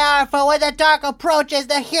fear, for when the dark approaches,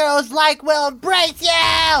 the hero's light will embrace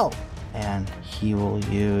you! And he will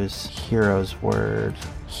use Hero's Word,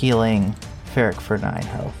 healing Ferric for 9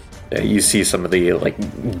 health. You see some of the,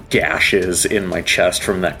 gashes in my chest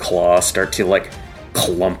from that claw start to,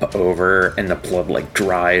 clump over, and the blood,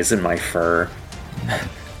 dries in my fur.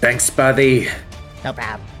 Thanks, buddy. No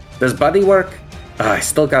problem. Does buddy work? I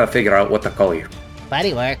still gotta figure out what to call you.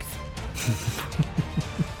 Buddy works.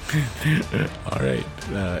 All right.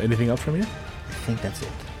 Anything else from you? I think that's it.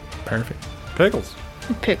 Perfect. Pickles.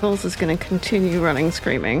 Pickles is going to continue running,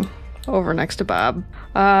 screaming over next to Bob.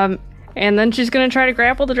 And then she's going to try to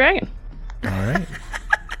grapple the dragon. All right.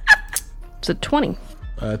 It's a 20.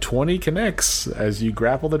 20 connects as you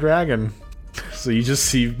grapple the dragon. So you just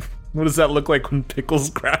see, what does that look like when Pickles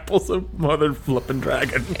grapples a mother flipping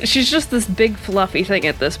dragon? She's just this big fluffy thing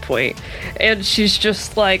at this point. And she's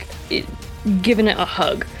just giving it a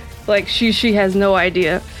hug. She has no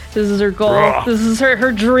idea. This is her goal. Ugh. This is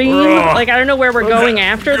her dream. Ugh. I don't know where we're going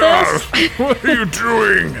after this. What are you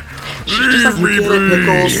doing? Leave me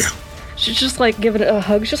be. She's just giving it a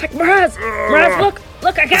hug. She's like, Miraz,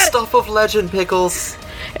 look, I got it. Stuff of legend, Pickles.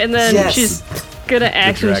 And then Yes. she's gonna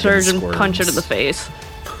action dragon surge and squirms. punch it in the face.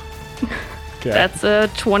 Okay. That's a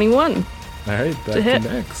 21. All right, that to hit.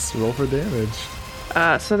 connects. Roll for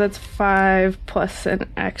damage. So that's 5 plus an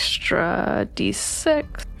extra d6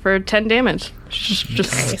 for 10 damage. She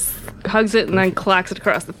just hugs it and then clocks it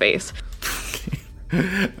across the face.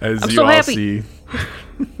 As I'm you so all happy. see,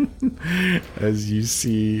 as you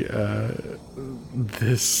see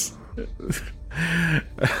this,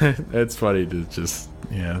 it's funny to just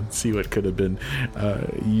see what could have been.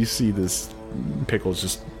 You see this Pickles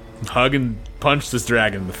just hug and punch this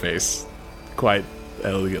dragon in the face, quite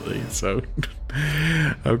elegantly. So,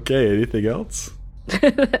 okay. Anything else?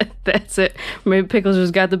 That's it. Maybe Pickles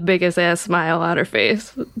just got the biggest ass smile on her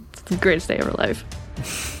face. It's the greatest day of her life.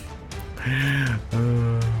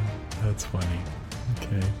 That's funny.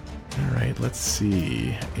 Okay. All right. Let's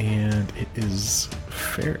see. And it is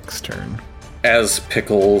Ferric's turn. As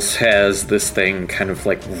Pickles has this thing kind of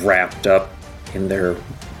wrapped up in their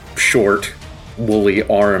short, woolly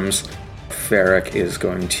arms, Ferric is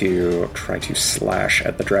going to try to slash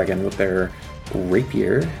at the dragon with their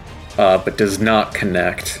rapier, but does not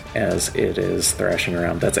connect as it is thrashing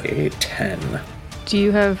around. That's a 10. Do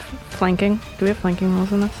you have flanking? Do we have flanking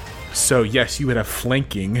rolls in this? So, yes, you would have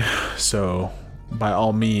flanking. So, by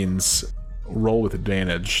all means, roll with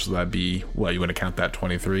advantage. So that'd be, what, you want to count that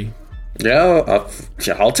 23? Yeah,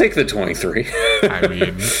 I'll take the 23. I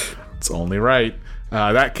mean, it's only right.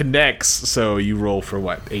 That connects, so you roll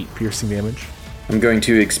for, 8 piercing damage? I'm going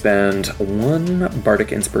to expend 1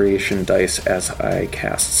 Bardic Inspiration dice as I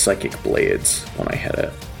cast Psychic Blades when I hit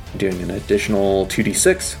it, doing an additional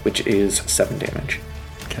 2d6, which is 7 damage.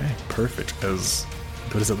 Okay, perfect.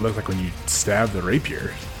 What does it look like when you stab the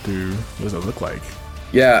rapier through? What does it look like?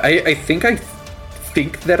 Yeah, I think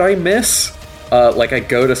that I miss. I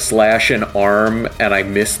go to slash an arm, and I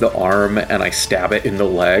miss the arm, and I stab it in the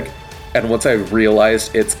leg. And once I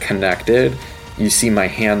realize it's connected, you see my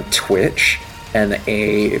hand twitch, and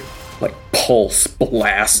a pulse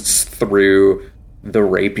blasts through the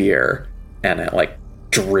rapier, and it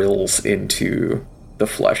drills into the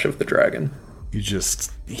flesh of the dragon. You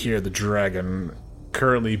just hear the dragon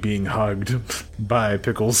currently being hugged by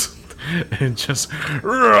Pickles, and just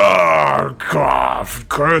cough,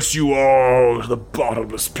 curse you all to the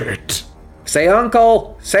bottomless pit. Say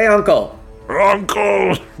uncle! Say uncle!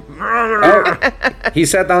 Uncle! Oh, he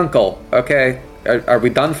said uncle. Okay, are we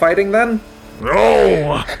done fighting then?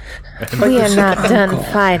 No! We are not done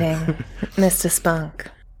fighting, Mr. Spunk.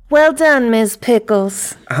 Well done, Ms.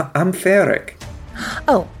 Pickles. I'm Ferric.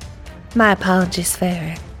 Oh, my apologies,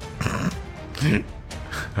 Ferric.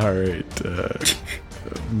 All right.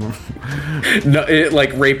 No,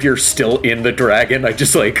 rapier's still in the dragon. I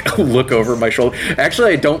just look over my shoulder.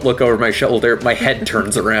 Actually, I don't look over my shoulder. My head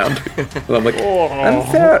turns around. I'm like, I'm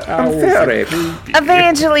Ferric.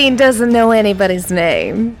 Evangeline doesn't know anybody's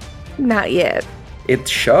name. Not yet. It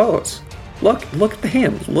shows. Look at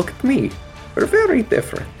him. Look at me. We're very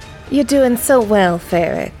different. You're doing so well,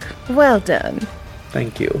 Ferric. Well done.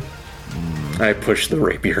 Thank you. I push the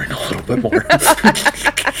rapier in a little bit more.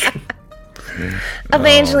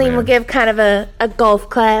 Evangeline will give kind of a golf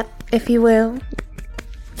clap, if you will,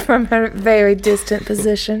 from her very distant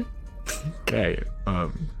position. Okay,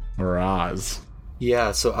 Miraz.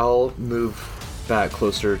 Yeah, so I'll move back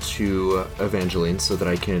closer to Evangeline so that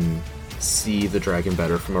I can see the dragon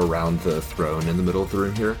better from around the throne in the middle of the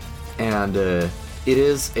room here. And it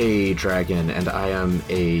is a dragon, and I am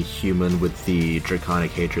a human with the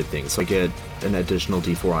draconic hatred thing, so I get an additional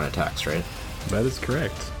d4 on attacks, right? That is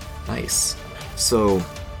correct. Nice. So,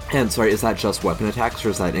 and sorry, is that just weapon attacks, or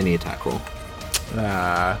is that any attack roll?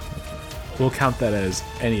 We'll count that as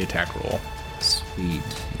any attack roll. Sweet.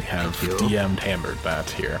 We have DM'd hammered that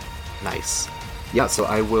here. Nice. Yeah, so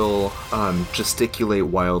I will gesticulate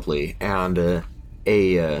wildly, and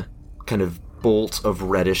a kind of bolt of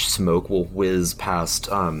reddish smoke will whiz past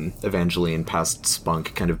Evangeline, past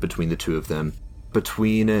Spunk, kind of between the two of them.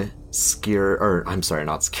 Between between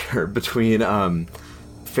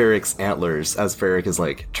Ferric's antlers, as Ferric is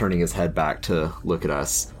like turning his head back to look at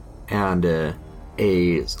us, and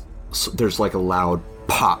there's like a loud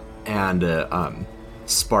pop, and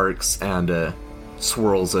sparks and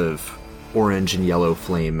swirls of orange and yellow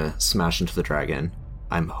flame smash into the dragon.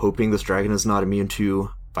 I'm hoping this dragon is not immune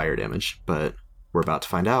to fire damage, but we're about to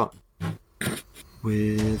find out.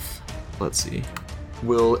 Let's see,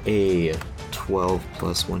 will a 12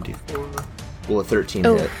 plus 1d4, will a 13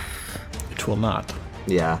 hit? It will not.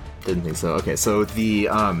 Yeah, didn't think so. Okay, so the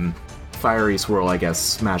fiery swirl, I guess,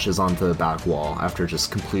 smashes onto the back wall after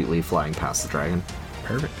just completely flying past the dragon.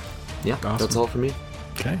 Perfect. Yeah, Awesome. That's all for me.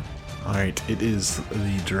 Okay. Alright, it is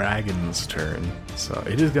the dragon's turn. So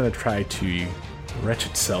it is going to try to wrench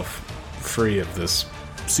itself free of this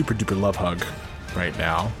super duper love hug right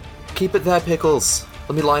now. Keep it there, Pickles.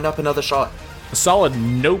 Let me line up another shot. A solid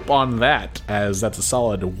nope on that, as that's a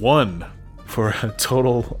solid 1 for a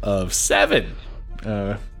total of 7.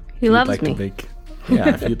 He loves me.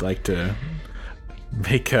 If you'd like to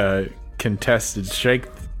make a contested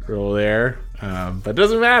strength roll there, but it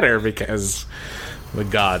doesn't matter because the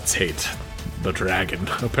gods hate the dragon,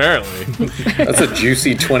 apparently. That's a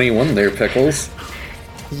juicy 21 there, Pickles.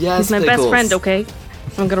 Yes, He's my Pickles. best friend, okay?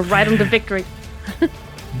 I'm gonna ride him to victory.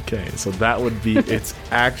 Okay, so that would be its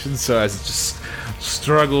action. So as it just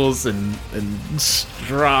struggles and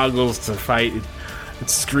struggles to fight, it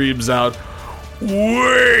screams out,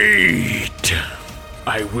 "Wait!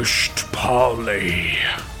 I wish to parley."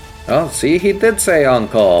 Oh, see, he did say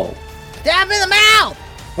uncle. Stab him in the mouth!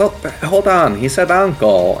 Well, hold on. He said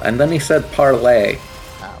uncle, and then he said parlay.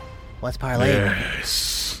 Oh, what's parlay?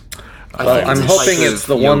 Yes. Well, I'm hoping type it's of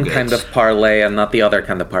the one yogurt. kind of parlay and not the other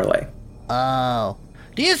kind of parlay. Oh.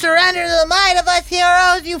 Do you surrender to the might of us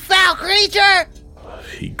heroes, you foul creature?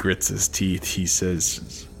 He grits his teeth. He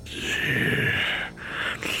says,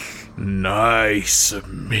 "I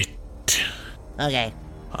submit. Okay.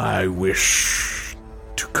 I wish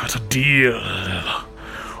to cut a deal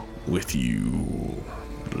with you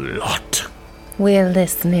lot. We're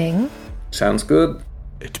listening. Sounds good.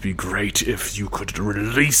 It'd be great if you could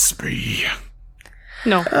release me."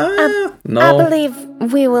 No. No. I believe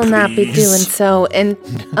we will not be Please. doing so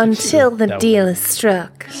until the deal is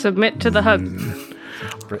struck. Submit to the hug.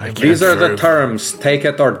 I can't These are the serve- terms. Take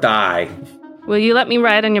it or die. Will you let me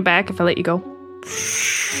ride on your back if I let you go?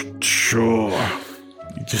 Sure.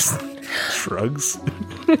 He just shrugs.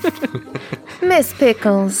 Miss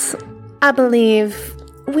Pickles, I believe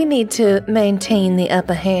we need to maintain the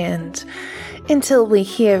upper hand until we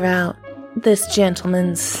hear out this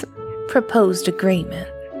gentleman's proposed agreement.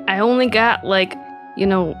 I only got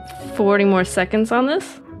 40 more seconds on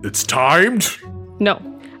this. It's timed. No.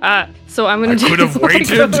 So I'm gonna I could have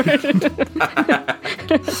waited.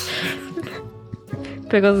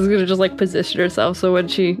 Pickles is gonna just position herself so when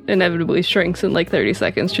she inevitably shrinks in 30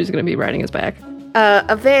 seconds, she's gonna be riding his back.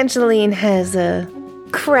 Evangeline has a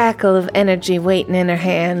crackle of energy waiting in her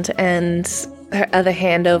hand and her other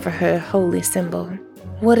hand over her holy symbol.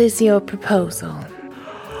 What is your proposal?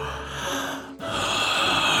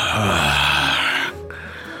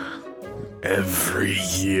 Every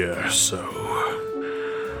year or so,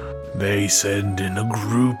 they send in a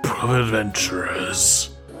group of adventurers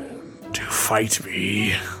to fight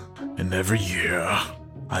me, and every year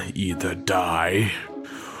I either die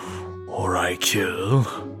or I kill,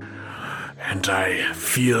 and I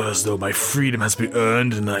feel as though my freedom has been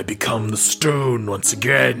earned and I become the stone once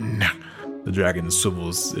again. The dragon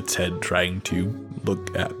swivels its head, trying to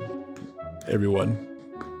look at everyone.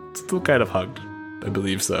 Still kind of hugged. I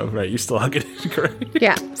believe so, right? You're still hugging it, correct?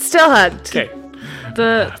 Yeah, still hugged. Okay.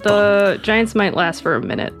 The giants might last for a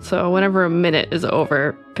minute, so whenever a minute is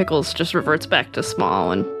over, Pickles just reverts back to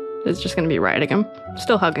small and is just going to be riding him.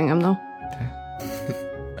 Still hugging him, though.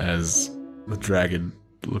 As the dragon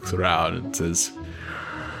looks around and says,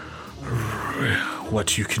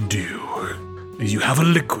 what you can do is you have a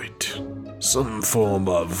liquid, some form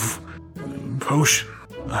of potion.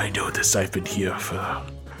 I know this, I've been here for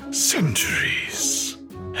centuries.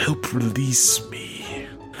 Help release me.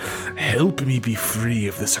 Help me be free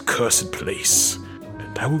of this accursed place,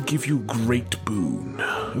 and I will give you a great boon,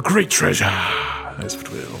 a great treasure, as it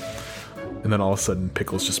will. And then all of a sudden,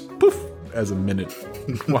 Pickles just poof as a minute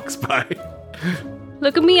walks by.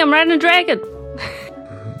 Look at me, I'm riding a dragon.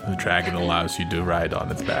 The dragon allows you to ride on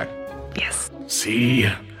its back. Yes. See,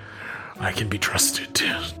 I can be trusted.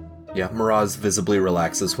 Yeah, Miraz visibly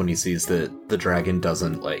relaxes when he sees that the dragon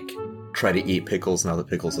doesn't, try to eat Pickles now that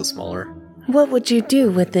Pickles is smaller. What would you do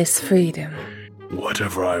with this freedom?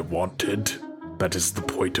 Whatever I wanted, that is the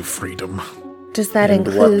point of freedom. Does that And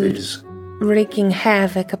include wreaking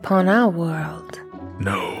havoc upon our world?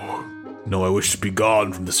 No, I wish to be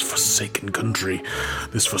gone from this forsaken country,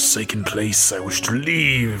 this forsaken place. I wish to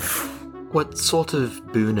leave. What sort of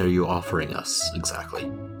boon are you offering us,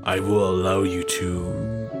 exactly? I will allow you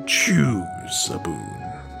to choose a boon,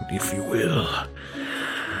 if you will.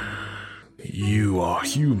 You are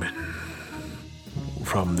human.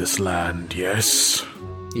 From this land, yes?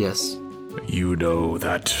 Yes. You know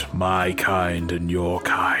that my kind and your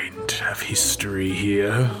kind have history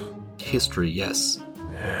here? History, yes.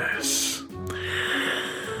 Yes.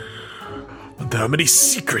 But there are many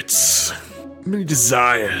secrets, many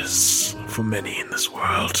desires for many in this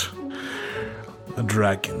world. A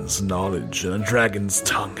dragon's knowledge and a dragon's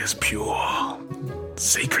tongue is pure,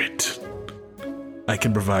 sacred. I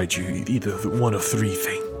can provide you either one of three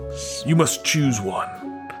things. You must choose one.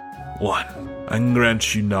 One, I can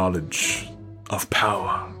grant you knowledge of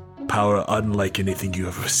power. Power unlike anything you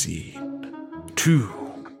have ever seen. Two,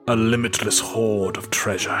 a limitless hoard of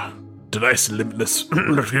treasure. Did I say limitless?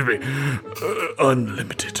 Excuse me.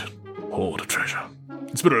 Unlimited hoard of treasure.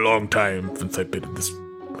 It's been a long time since I've been in this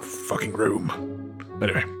fucking room.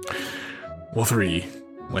 Anyway. Or three,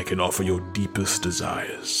 I can offer your deepest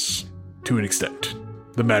desires. To an extent.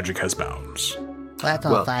 The magic has bounds. That's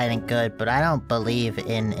all fine and good, but I don't believe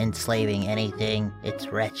in enslaving anything. It's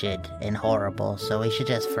wretched and horrible, so we should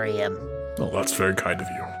just free him. Well, that's very kind of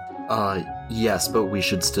you. Yes, but we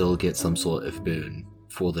should still get some sort of boon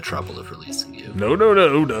for the trouble of releasing you.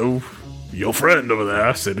 No. Your friend over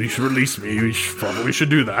there said he should release me. We probably should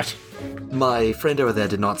do that. My friend over there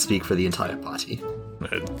did not speak for the entire party.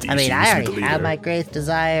 I mean, I already have my greatest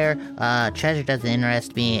desire. Treasure doesn't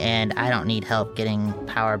interest me, and I don't need help getting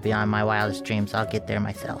power beyond my wildest dreams. I'll get there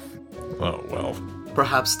myself. Oh, well.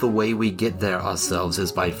 Perhaps the way we get there ourselves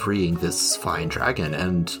is by freeing this fine dragon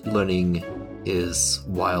and learning his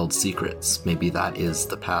wild secrets. Maybe that is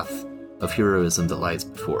the path of heroism that lies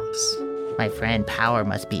before us. My friend, power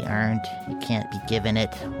must be earned. You can't be given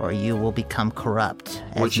it, or you will become corrupt.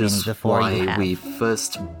 Which is why we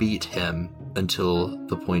first beat him until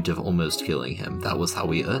the point of almost killing him. That was how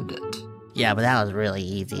we earned it. Yeah, but that was really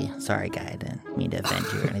easy. Sorry, guy, I didn't mean to offend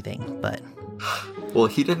you or anything, but... Well,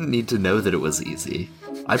 he didn't need to know that it was easy.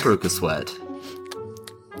 I broke a sweat.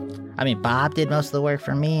 I mean, Bob did most of the work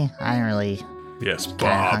for me. I didn't really... Yes,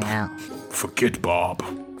 Bob. Hung out. Forget Bob.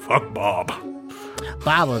 Fuck Bob.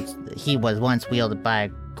 Bob was once wielded by a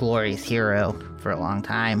glorious hero for a long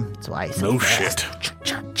time. That's why he's so fast.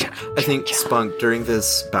 Shit. I think, Spunk, during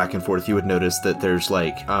this back and forth, you would notice that there's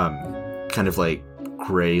kind of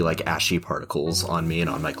gray, ashy particles on me and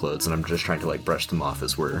on my clothes, and I'm just trying to brush them off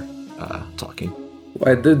as we're talking.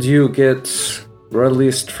 Why did you get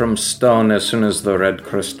released from stone as soon as the red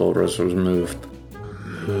crystal was removed?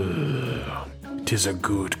 It is a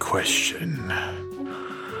good question.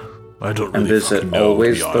 I don't And really is it fucking know,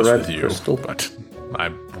 always to be the honest red with you, crystal? but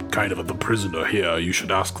I'm kind of the prisoner here. You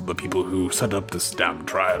should ask the people who set up this damn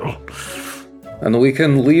trial. And we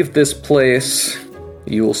can leave this place.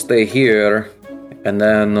 You will stay here. And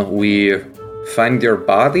then we find your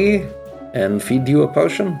body and feed you a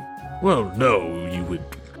potion? Well, no, you would...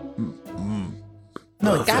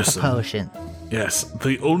 No, we got listen. the potion. Yes,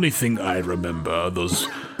 the only thing I remember, those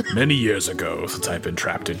many years ago, since I've been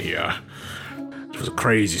trapped in here, it was a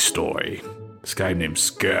crazy story. This guy named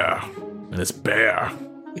Scare, and this bear,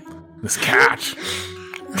 this cat,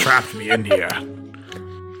 trapped me in here.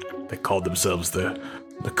 They called themselves the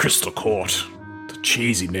Crystal Court. The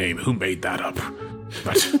cheesy name, who made that up?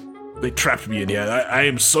 But They trapped me in here. I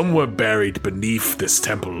am somewhere buried beneath this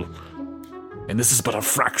temple. And this is but a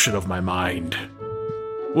fraction of my mind.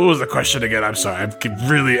 What was the question again? I'm sorry. I'm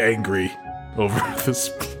really angry over this.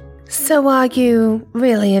 So are you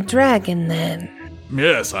really a dragon then?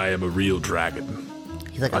 Yes, I am a real dragon.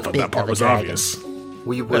 He's like I a thought bit that part of a was dragon. obvious.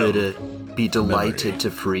 We would be delighted to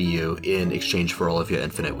free you in exchange for all of your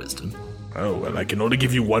infinite wisdom. Oh, well, I can only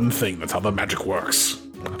give you one thing. That's how the magic works.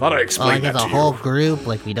 I thought I Well, explained like that as a to whole you. group,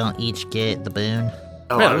 like we don't each get the boon.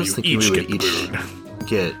 Oh, Well, I was you thinking we each would get the each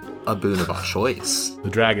get a boon of our choice. The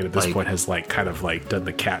dragon at this Like- point has kind of done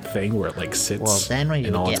the cat thing where it sits Well, then when you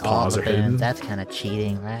and all its get all paws the are hidden. boons, that's kind of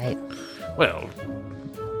cheating, right? Well,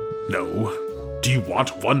 no. Do you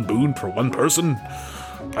want one boon per one person?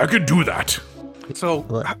 I could do that. So,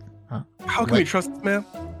 What? how can we trust this man?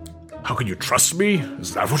 How can you trust me?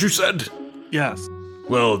 Is that what you said? Yes.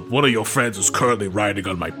 Well, one of your friends is currently riding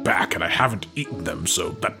on my back, and I haven't eaten them, so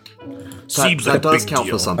that seems like That a does big count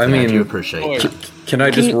deal. for something. I mean- I do appreciate it. Can I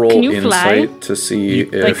just you- roll can you fly? insight to see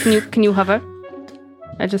Like, if... can you hover?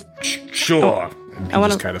 I just Sure. And he I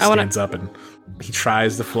wanna- just kind of I wanna- stands up and he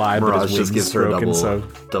tries to fly, but Mirage his wings just gives her a broken, so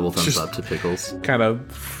double thumbs just- up to Pickles. kind of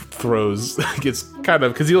throws, gets kind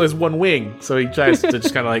of, because he only has one wing, so he tries to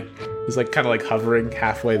just kind of he's kind of hovering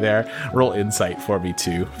halfway there. Roll insight for me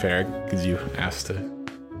too, Farrag, because you asked to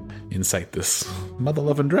insight this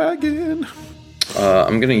mother-loving dragon.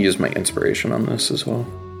 I'm going to use my inspiration on this as well.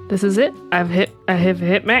 this is it. I have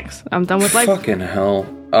hit max. I'm done with life. Fucking hell.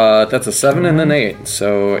 That's a 7 and an 8,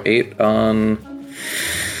 so 8 on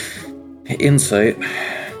insight.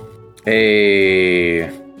 A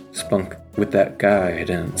spunk with that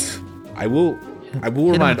guidance. I will him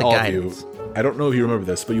remind with the all guidance. of you. I don't know if you remember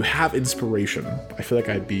this, but you have inspiration. I feel like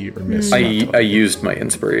I'd be remiss. I not to- used my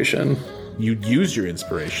inspiration. You used your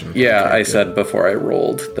inspiration. Yeah, Okay, I good. said before I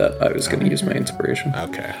rolled that I was going to use my inspiration.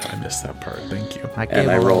 Okay, I missed that part. Thank you. I And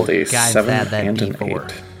I rolled a 7 that and an D4.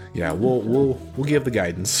 8. Yeah, we'll give the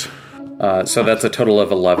guidance. So that's a total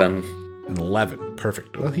of 11. An 11.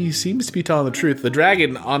 Perfect. Well, he seems to be telling the truth. The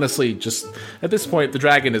dragon, honestly, just at this point, the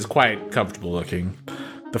dragon is quite comfortable looking.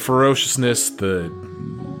 The ferociousness, the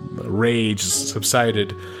rage has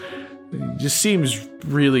subsided. It just seems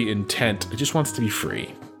really intent. It just wants to be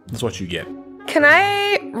free. That's what you get. Can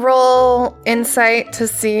I roll insight to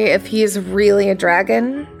see if he's really a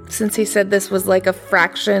dragon? Since he said this was like a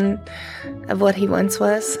fraction of what he once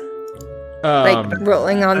was. Like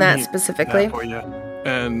rolling on I that mean, specifically. that for you.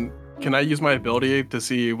 And can I use my ability to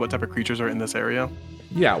see what type of creatures are in this area?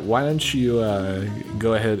 Yeah, why don't you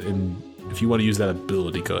go ahead and, if you want to use that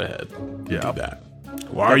ability, go ahead. Yeah. Do that.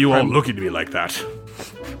 Why are you all looking at me like that?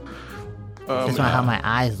 Just not how my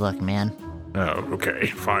eyes look, man. Oh, okay.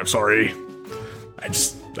 Fine. Sorry.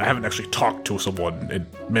 I haven't actually talked to someone in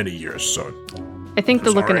many years, so. I think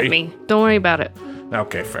they're looking Sorry. at me. Don't worry about it.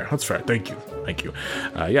 Okay, fair. That's fair. Thank you.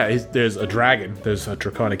 There's a dragon. There's a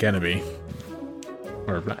draconic enemy.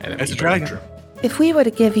 Or not enemy. It's a but dragon. If we were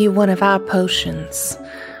to give you one of our potions,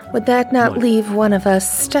 would that not What? leave one of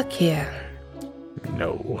us stuck here?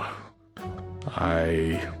 No.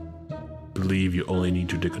 I believe you only need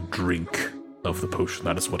to take a drink of the potion.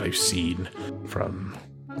 That is what I've seen from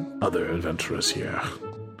other adventurers here.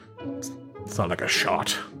 It's not like a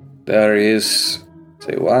shot. There is,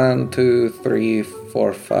 say, 1, 2, 3,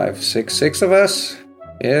 4, 5, 6. 6 of us?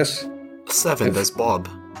 Yes? 7, there's Bob.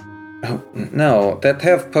 Oh, no, that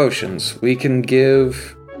have potions. We can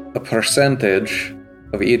give a percentage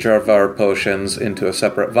of each of our potions into a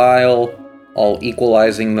separate vial, all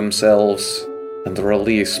equalizing themselves, and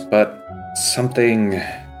release, but something...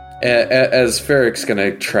 As Ferric's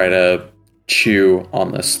gonna try to chew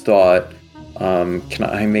on this thought, can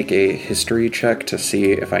I make a history check to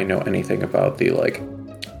see if I know anything about the,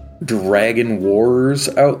 dragon wars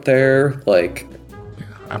out there?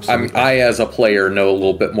 Absolutely. I, as a player, know a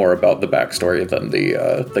little bit more about the backstory than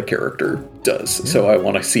the character does, so I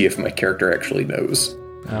want to see if my character actually knows.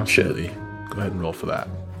 Absolutely. Go ahead and roll for that.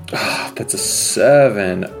 That's a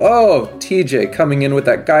 7. Oh, TJ coming in with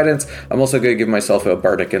that guidance. I'm also going to give myself a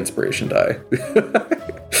bardic inspiration die.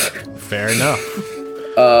 Fair enough.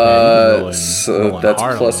 So rolling that's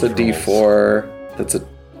hard on plus a those rolls. d4. That's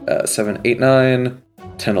a 7, 8, 9,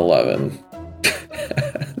 10, 11.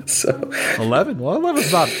 So 11. Well,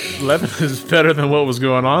 11 is better than what was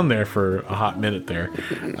going on there for a hot minute there.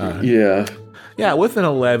 yeah. Yeah, with an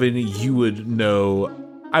 11, you would know,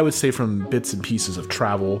 I would say from bits and pieces of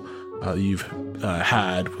travel you've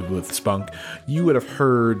had with Spunk, you would have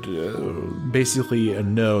heard basically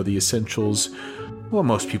know the essentials. Well,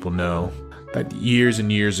 most people know that years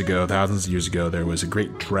and years ago, thousands of years ago, there was a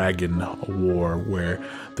great dragon war where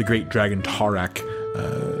the great dragon Tarak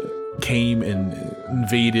came and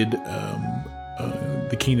invaded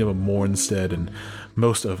the kingdom of Mornstead and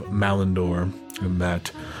most of Malindor, and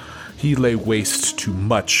that he lay waste to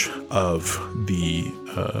much of the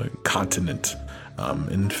continent.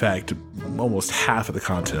 In fact, almost half of the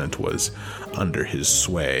continent was under his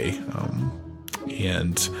sway.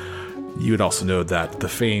 And you would also know that the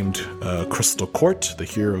famed Crystal Court, the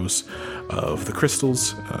heroes of the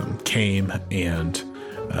crystals, came and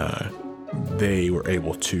they were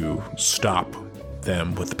able to stop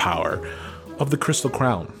them with the power of the Crystal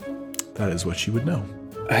Crown. That is what you would know.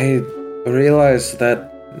 I realize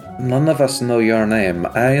that none of us know your name.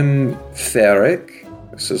 I am Ferric.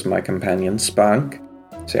 This is my companion, Spunk.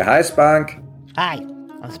 Say hi, Spunk. Hi,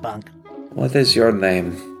 I'm Spunk. What is your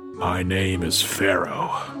name? My name is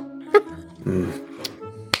Pharaoh.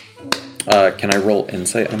 Can I roll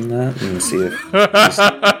insight on that and see if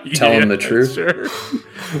he's telling the truth? Sure.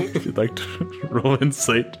 If you'd like to roll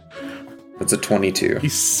insight. That's a 22. He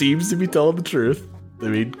seems to be telling the truth. I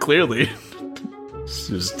mean, clearly.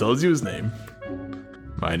 Just tells you his name.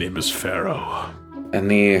 My name is Pharaoh.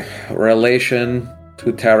 Any relation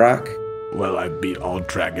to Tarak? Well, I mean, all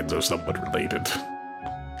dragons are somewhat related.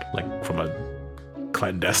 Like, from a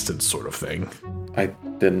clandestine sort of thing. I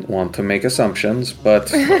didn't want to make assumptions, but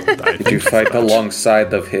did you fight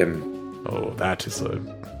alongside of him? Oh, that is a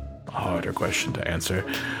harder question to answer.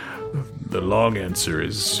 The long answer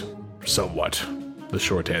is somewhat. The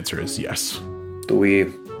short answer is yes. Do we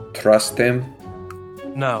trust him?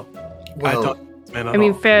 No. Well, I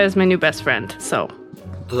mean, Fair is my new best friend, so.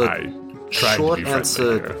 I tried short to be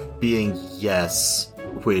answer friendly here. being yes,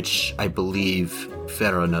 which I believe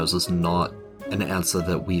Pharaoh knows is not an answer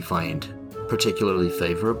that we find particularly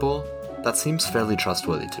favorable. That seems fairly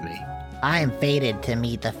trustworthy to me. I am fated to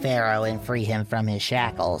meet the Pharaoh and free him from his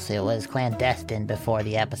shackles. It was clandestine before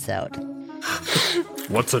the episode.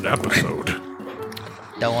 What's an episode?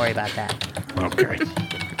 Don't worry about that. Okay.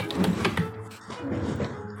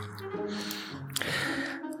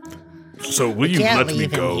 So will you Can't let me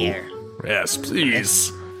leave him go? here. Yes,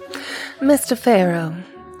 please. Mr. Pharaoh,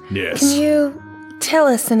 Yes. can you tell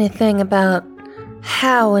us anything about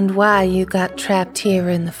how and why you got trapped here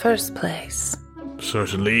in the first place?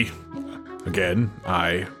 Certainly. Again,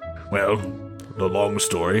 the long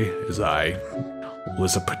story is I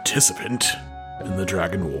was a participant in the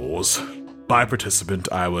Dragon Wars. By participant,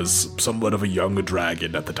 I was somewhat of a young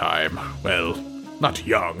dragon at the time. Well, not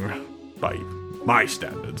young by my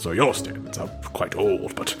standards or your standards. I'm quite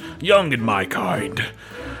old, but young in my kind.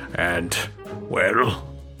 And, well,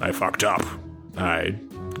 I fucked up. I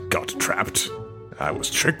got trapped. I was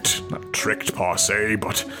tricked. Not tricked per se,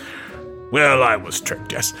 but, well, I was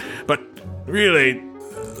tricked, yes. But really,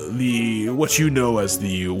 what you know as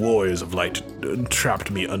the Warriors of Light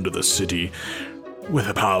trapped me under the city with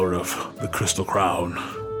the power of the Crystal Crown.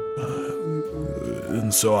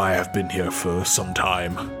 And so I have been here for some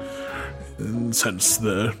time. Since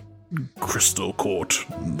the Crystal Court,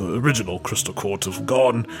 the original Crystal Court, have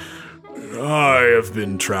gone, I have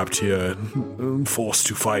been trapped here, forced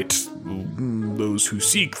to fight those who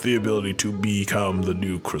seek the ability to become the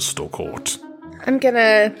new Crystal Court. I'm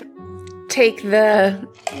gonna take the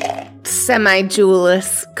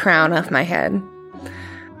semi-jewelless crown off my head.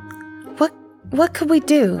 What could we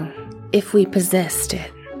do if we possessed it?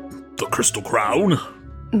 The Crystal Crown?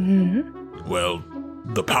 Mm-hmm. Well,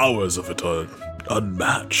 the powers of it are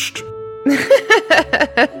unmatched.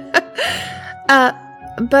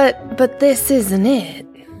 But this isn't it.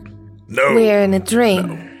 No. We're in a dream.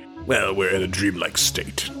 No. Well, we're in a dreamlike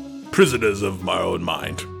state. Prisoners of my own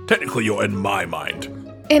mind. Technically, you're in my mind.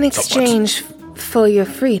 In exchange for your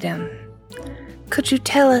freedom, could you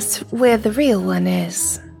tell us where the real one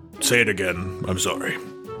is? Say it again. I'm sorry.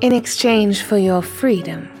 In exchange for your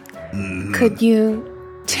freedom, could you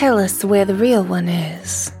tell us where the real one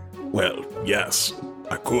is? Well, yes,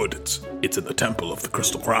 I could. It's in the Temple of the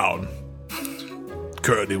Crystal Crown.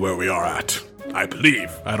 Currently where we are at, I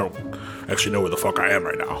believe. I don't actually know where the fuck I am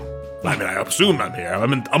right now. I mean, I assume I'm here.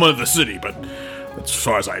 I'm in the city, but as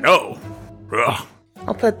far as I know. Ugh.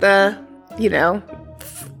 I'll put the,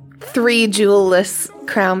 3 jewelless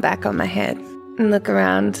crown back on my head and look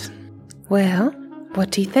around. Well, what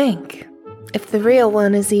do you think? If the real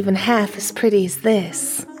one is even half as pretty as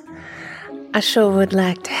this, I sure would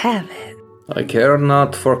like to have it. I care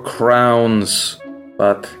not for crowns,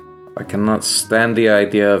 but I cannot stand the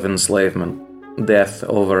idea of enslavement. Death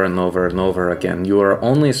over and over and over again. You are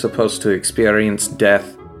only supposed to experience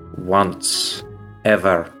death once.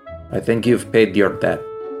 Ever. I think you've paid your debt.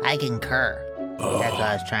 I concur. That's what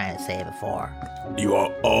I was trying to say before. You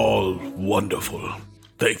are all wonderful.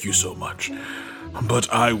 Thank you so much. but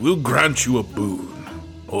I will grant you a boon,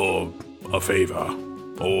 or a favor,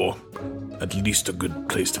 or at least a good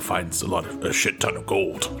place to find a shit ton of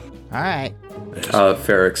gold. All right. Yes.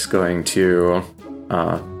 Ferrick's going to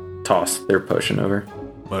toss their potion over.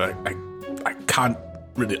 But I can't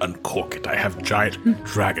really uncork it. I have giant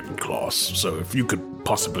dragon claws, so if you could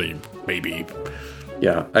possibly maybe...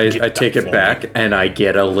 Yeah, I take it back and I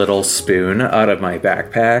get a little spoon out of my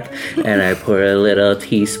backpack and I put a little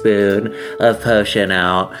teaspoon of potion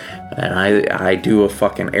out and I do a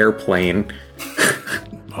fucking airplane.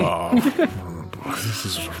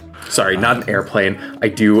 Sorry, not an airplane. I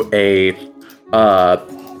do a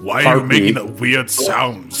Why are you making that weird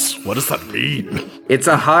sounds? What does that mean? It's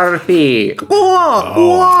a harpy.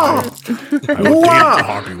 I would date a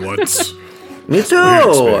harpy once. Me too. Weird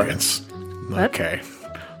experience. Okay.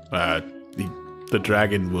 The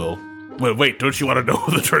dragon will... Well, wait, don't you want to know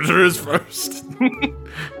who the treasure is first?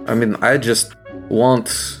 I mean, I just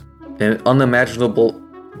want an unimaginable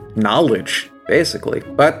knowledge, basically.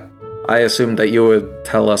 But I assumed that you would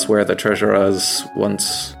tell us where the treasure is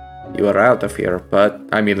once you are out of here. But,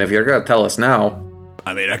 I mean, if you're going to tell us now...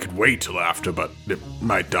 I mean, I could wait till after, but it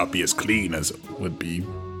might not be as clean as it would be.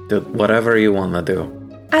 Whatever you want to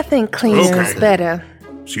do. I think cleaner is better.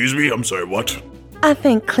 Excuse me? I'm sorry, what? I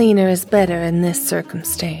think cleaner is better in this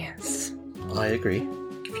circumstance. I agree.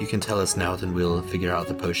 If you can tell us now, then we'll figure out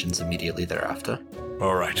the potions immediately thereafter.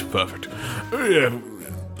 All right, perfect.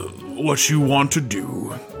 What you want to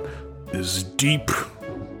do is deep,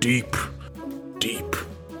 deep, deep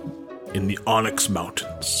in the Onyx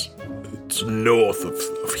Mountains. It's north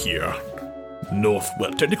of here.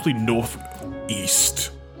 Technically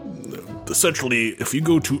northeast. Essentially, if you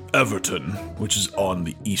go to Everton, which is on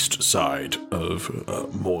the east side of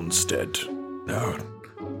Mornstead,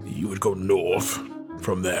 you would go north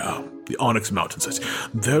from there, the Onyx Mountains.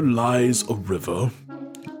 There lies a river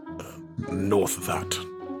north of that.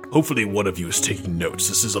 Hopefully one of you is taking notes.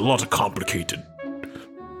 This is a lot of complicated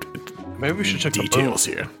Maybe we should check details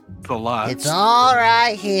here. The lot. It's all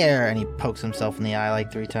right here. And he pokes himself in the eye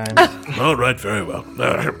like 3 times. All right, very well.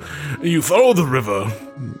 You follow the river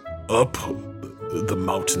up the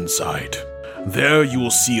mountainside. There you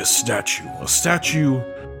will see a statue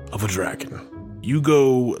of a dragon. You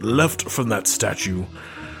go left from that statue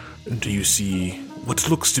until you see what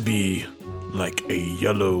looks to be like a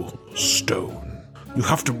yellow stone. You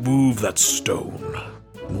have to move that stone.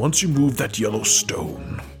 And once you move that yellow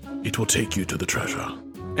stone, it will take you to the treasure.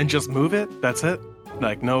 And just move it? That's it?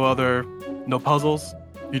 Like no puzzles?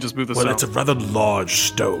 You just move the stone? Well, it's a rather large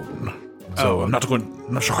stone. So I'm not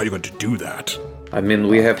sure how you're going to do that. I mean,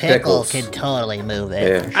 we have Pickle pickles. can totally move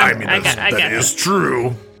it. Yeah. I mean, that is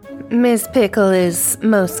true. Miss Pickle is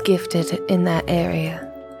most gifted in that area.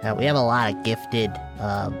 We have a lot of gifted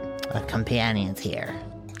companions here,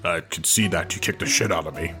 I could see that you kicked the shit out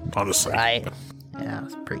of me, honestly. right? Yeah,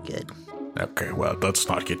 it's pretty good. Okay, well, let's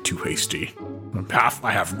not get too hasty.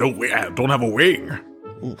 I have no wing. I don't have a wing.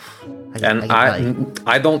 Oof. And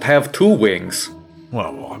I don't have 2 wings.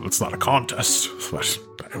 Well, it's not a contest, but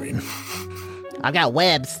I mean... I've got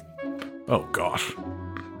webs. Oh, gosh.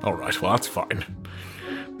 All right, well, that's fine.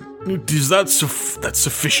 Is that's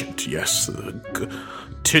sufficient? Yes.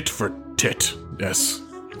 Tit for tit. Yes.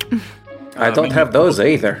 I don't have those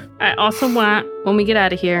either. I also want, when we get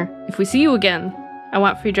out of here, if we see you again, I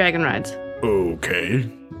want free dragon rides Okay.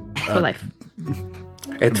 for life.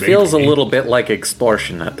 It feels a little bit like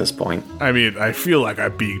extortion at this point. I mean, I feel like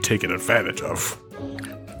I'm being taken advantage of.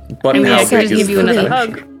 But I mean, how I could big just is give you the another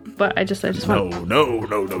friendship? hug, but I just want. No.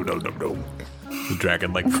 The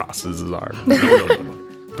dragon, crosses his arm.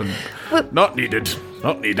 No. Not needed.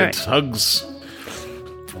 Not needed. Right. Hugs.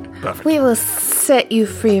 Perfect. We will set you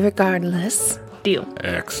free regardless. Deal.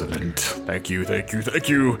 Excellent. Thank you.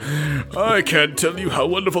 I can't tell you how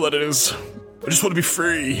wonderful that is. I just want to be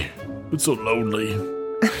free. It's so lonely.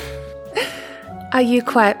 Are you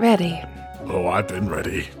quite ready? Oh, I've been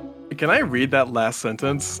ready. Can I read that last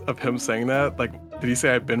sentence of him saying that? Like, did he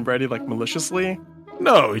say I've been ready, maliciously?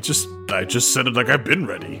 No, I just said it like I've been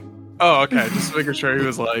ready. Oh, okay. Just making sure he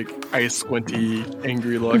was eye squinty,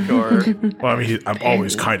 angry look, or... Well, I mean, I'm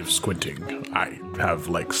always kind of squinting. I have,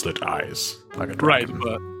 slit eyes. Like a Right, dragon.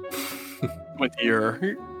 but...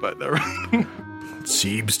 squintier, but... It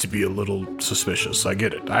seems to be a little suspicious. I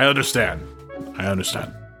get it. I understand.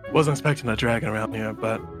 Wasn't expecting a dragon around here,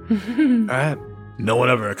 but... Alright. No one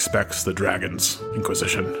ever expects the dragon's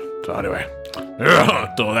inquisition. So anyway. Don't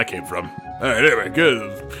know where that came from. Alright, anyway,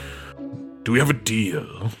 good. Do we have a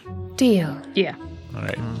deal? Deal. Yeah.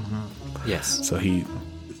 Alright. Yes. So the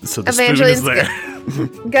spoon Evangeline's is there.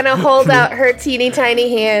 Gonna hold out her teeny tiny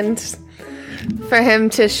hand. for him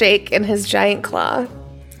to shake in his giant claw.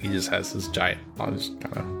 He just has this giant claw. Just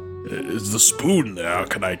kind of. Is the spoon there?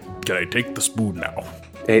 Can I take the spoon now?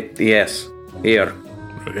 Yes. Here.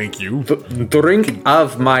 Thank you. Drink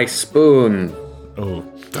of my spoon. Oh,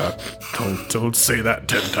 don't say that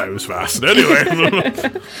 10 times fast. Anyway,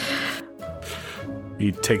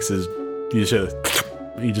 he takes his. He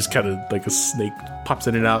just kind of like a snake pops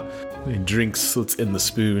in and out. And he drinks what's in the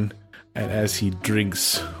spoon, and as he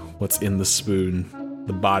drinks what's in the spoon,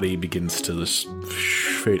 the body begins to just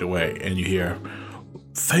fade away, and you hear,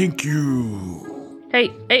 "Thank you." Hey,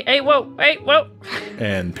 whoa.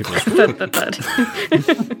 And Pickles.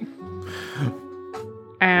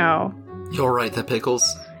 Ow. You alright there,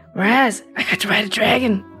 Pickles? Raz, I got to ride a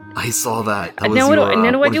dragon. I saw that. That Now was what do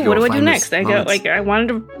I do? What do I do next? I got moments. I wanted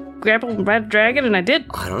to grapple and ride a dragon, and I did.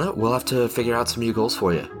 I don't know. We'll have to figure out some new goals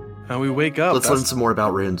for you. And we wake up. Let's learn some more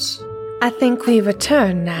about runes. I think we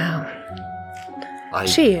return now. I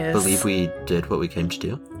Cheers. believe we did what we came to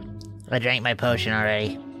do. I drank my potion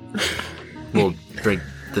already. We'll drink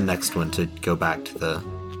the next one to go back to the...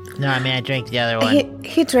 No, I mean I drank the other one.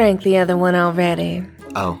 He drank the other one already.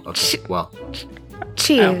 Oh, okay. Well,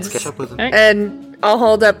 Cheers. let's catch up with him. Hey. And I'll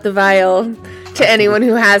hold up the vial to anyone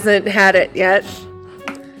who hasn't had it yet.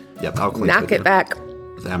 Yep, I'll clean Knock it back.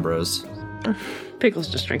 with Ambrose. Pickles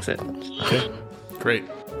just drinks it. Okay, great.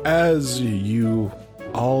 As you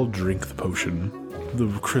all drink the potion, the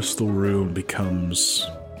crystal room becomes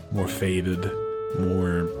more faded,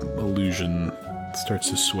 more illusion starts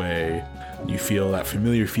to sway. You feel that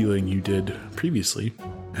familiar feeling you did previously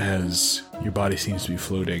as your body seems to be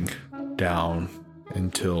floating down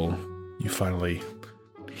until you finally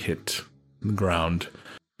hit the ground.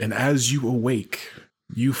 And as you awake,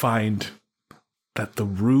 you find that the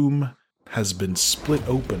room has been split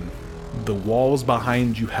open. The walls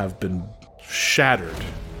behind you have been shattered,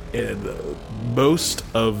 and most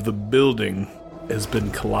of the building has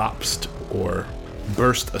been collapsed or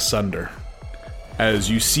burst asunder. As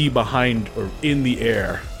you see behind or in the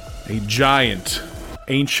air, a giant,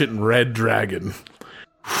 ancient red dragon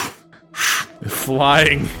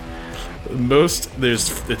flying.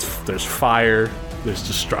 There's fire, there's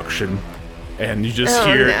destruction, and you just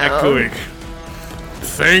hear echoing,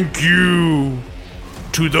 "Thank you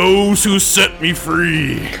to those who set me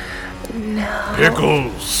free." No.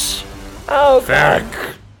 Pickles. Oh,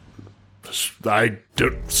 Ferric.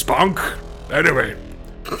 Spunk. Anyway.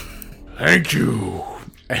 Thank you.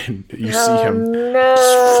 And you see him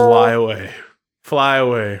just fly away. Fly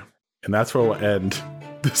away. And that's where we'll end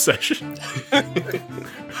the session. Well, guys,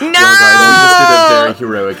 we just did a very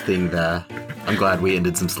heroic thing there. I'm glad we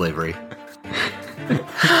ended some slavery.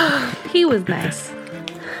 He was nice.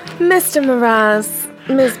 Mr. Miraz,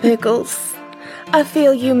 Ms. Pickles, I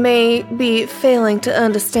feel you may be failing to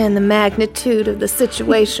understand the magnitude of the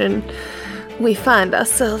situation we find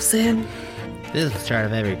ourselves in. This is the start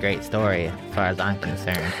of every great story, as far as I'm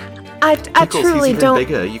concerned. I Pickles, truly he's even don't.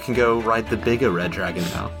 bigger. You can go ride the bigger red dragon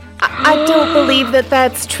now. I don't believe that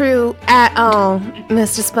that's true at all,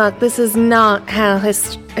 Mr. Spunk. This is not how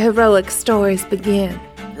heroic stories begin.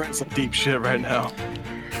 We're in some deep shit right now.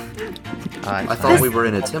 I thought we were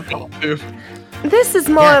in a temple. This is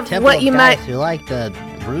more of temple what you guys might. who like the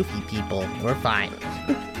roofy people. We're fine.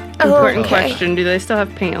 Important okay. question. Do they still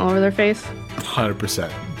have paint all over their face? 100%.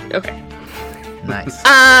 Okay. Nice.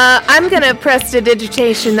 I'm gonna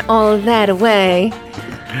prestidigitation all of that away,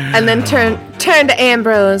 and then turn to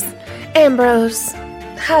Ambrose. Ambrose,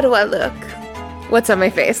 how do I look? What's on my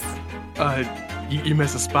face? You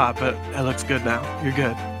missed a spot, but it looks good now. You're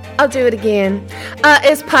good. I'll do it again.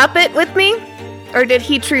 Is Puppet with me, or did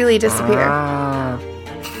he truly disappear?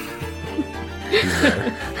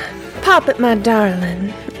 Puppet, my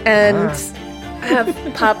darling, and have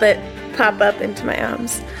Puppet pop up into my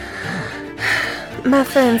arms. My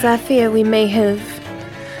friends, I fear we may have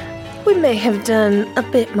done a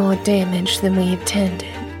bit more damage than we intended.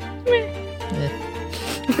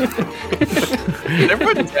 Is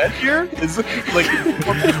everyone dead here? Is it like?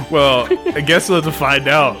 Well, I guess we'll have to find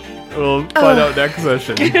out. We'll find out next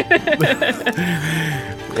session.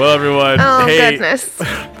 Well, everyone, Oh, hey, goodness.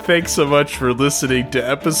 thanks so much for listening to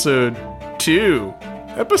episode 2.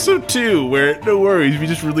 Episode 2, where, no worries, we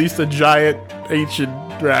just released a giant ancient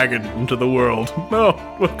dragon into the world. No,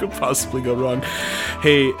 what could possibly go wrong?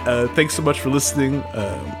 Hey, thanks so much for listening.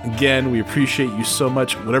 Again, we appreciate you so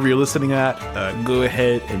much. Whatever you're listening at, go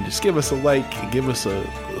ahead and just give us a like, give us a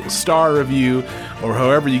star review, or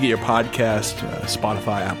however you get your podcast,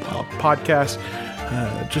 Spotify, Apple Podcast.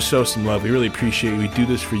 Just show some love. We really appreciate it. We do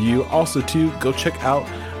this for you. Also, too, go check out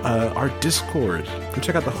our Discord. Go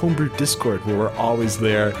check out the Homebrew Discord, where we're always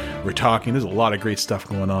there. We're talking. There's a lot of great stuff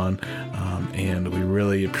going on, and we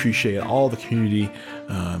really appreciate all the community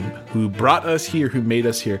who brought us here, who made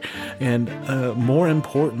us here. And more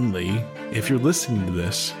importantly, if you're listening to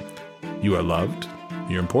this, you are loved,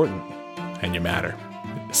 you're important, and you matter.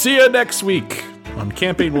 See you next week on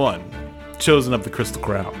Campaign 1, Chosen of the Crystal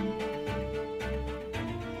Crown.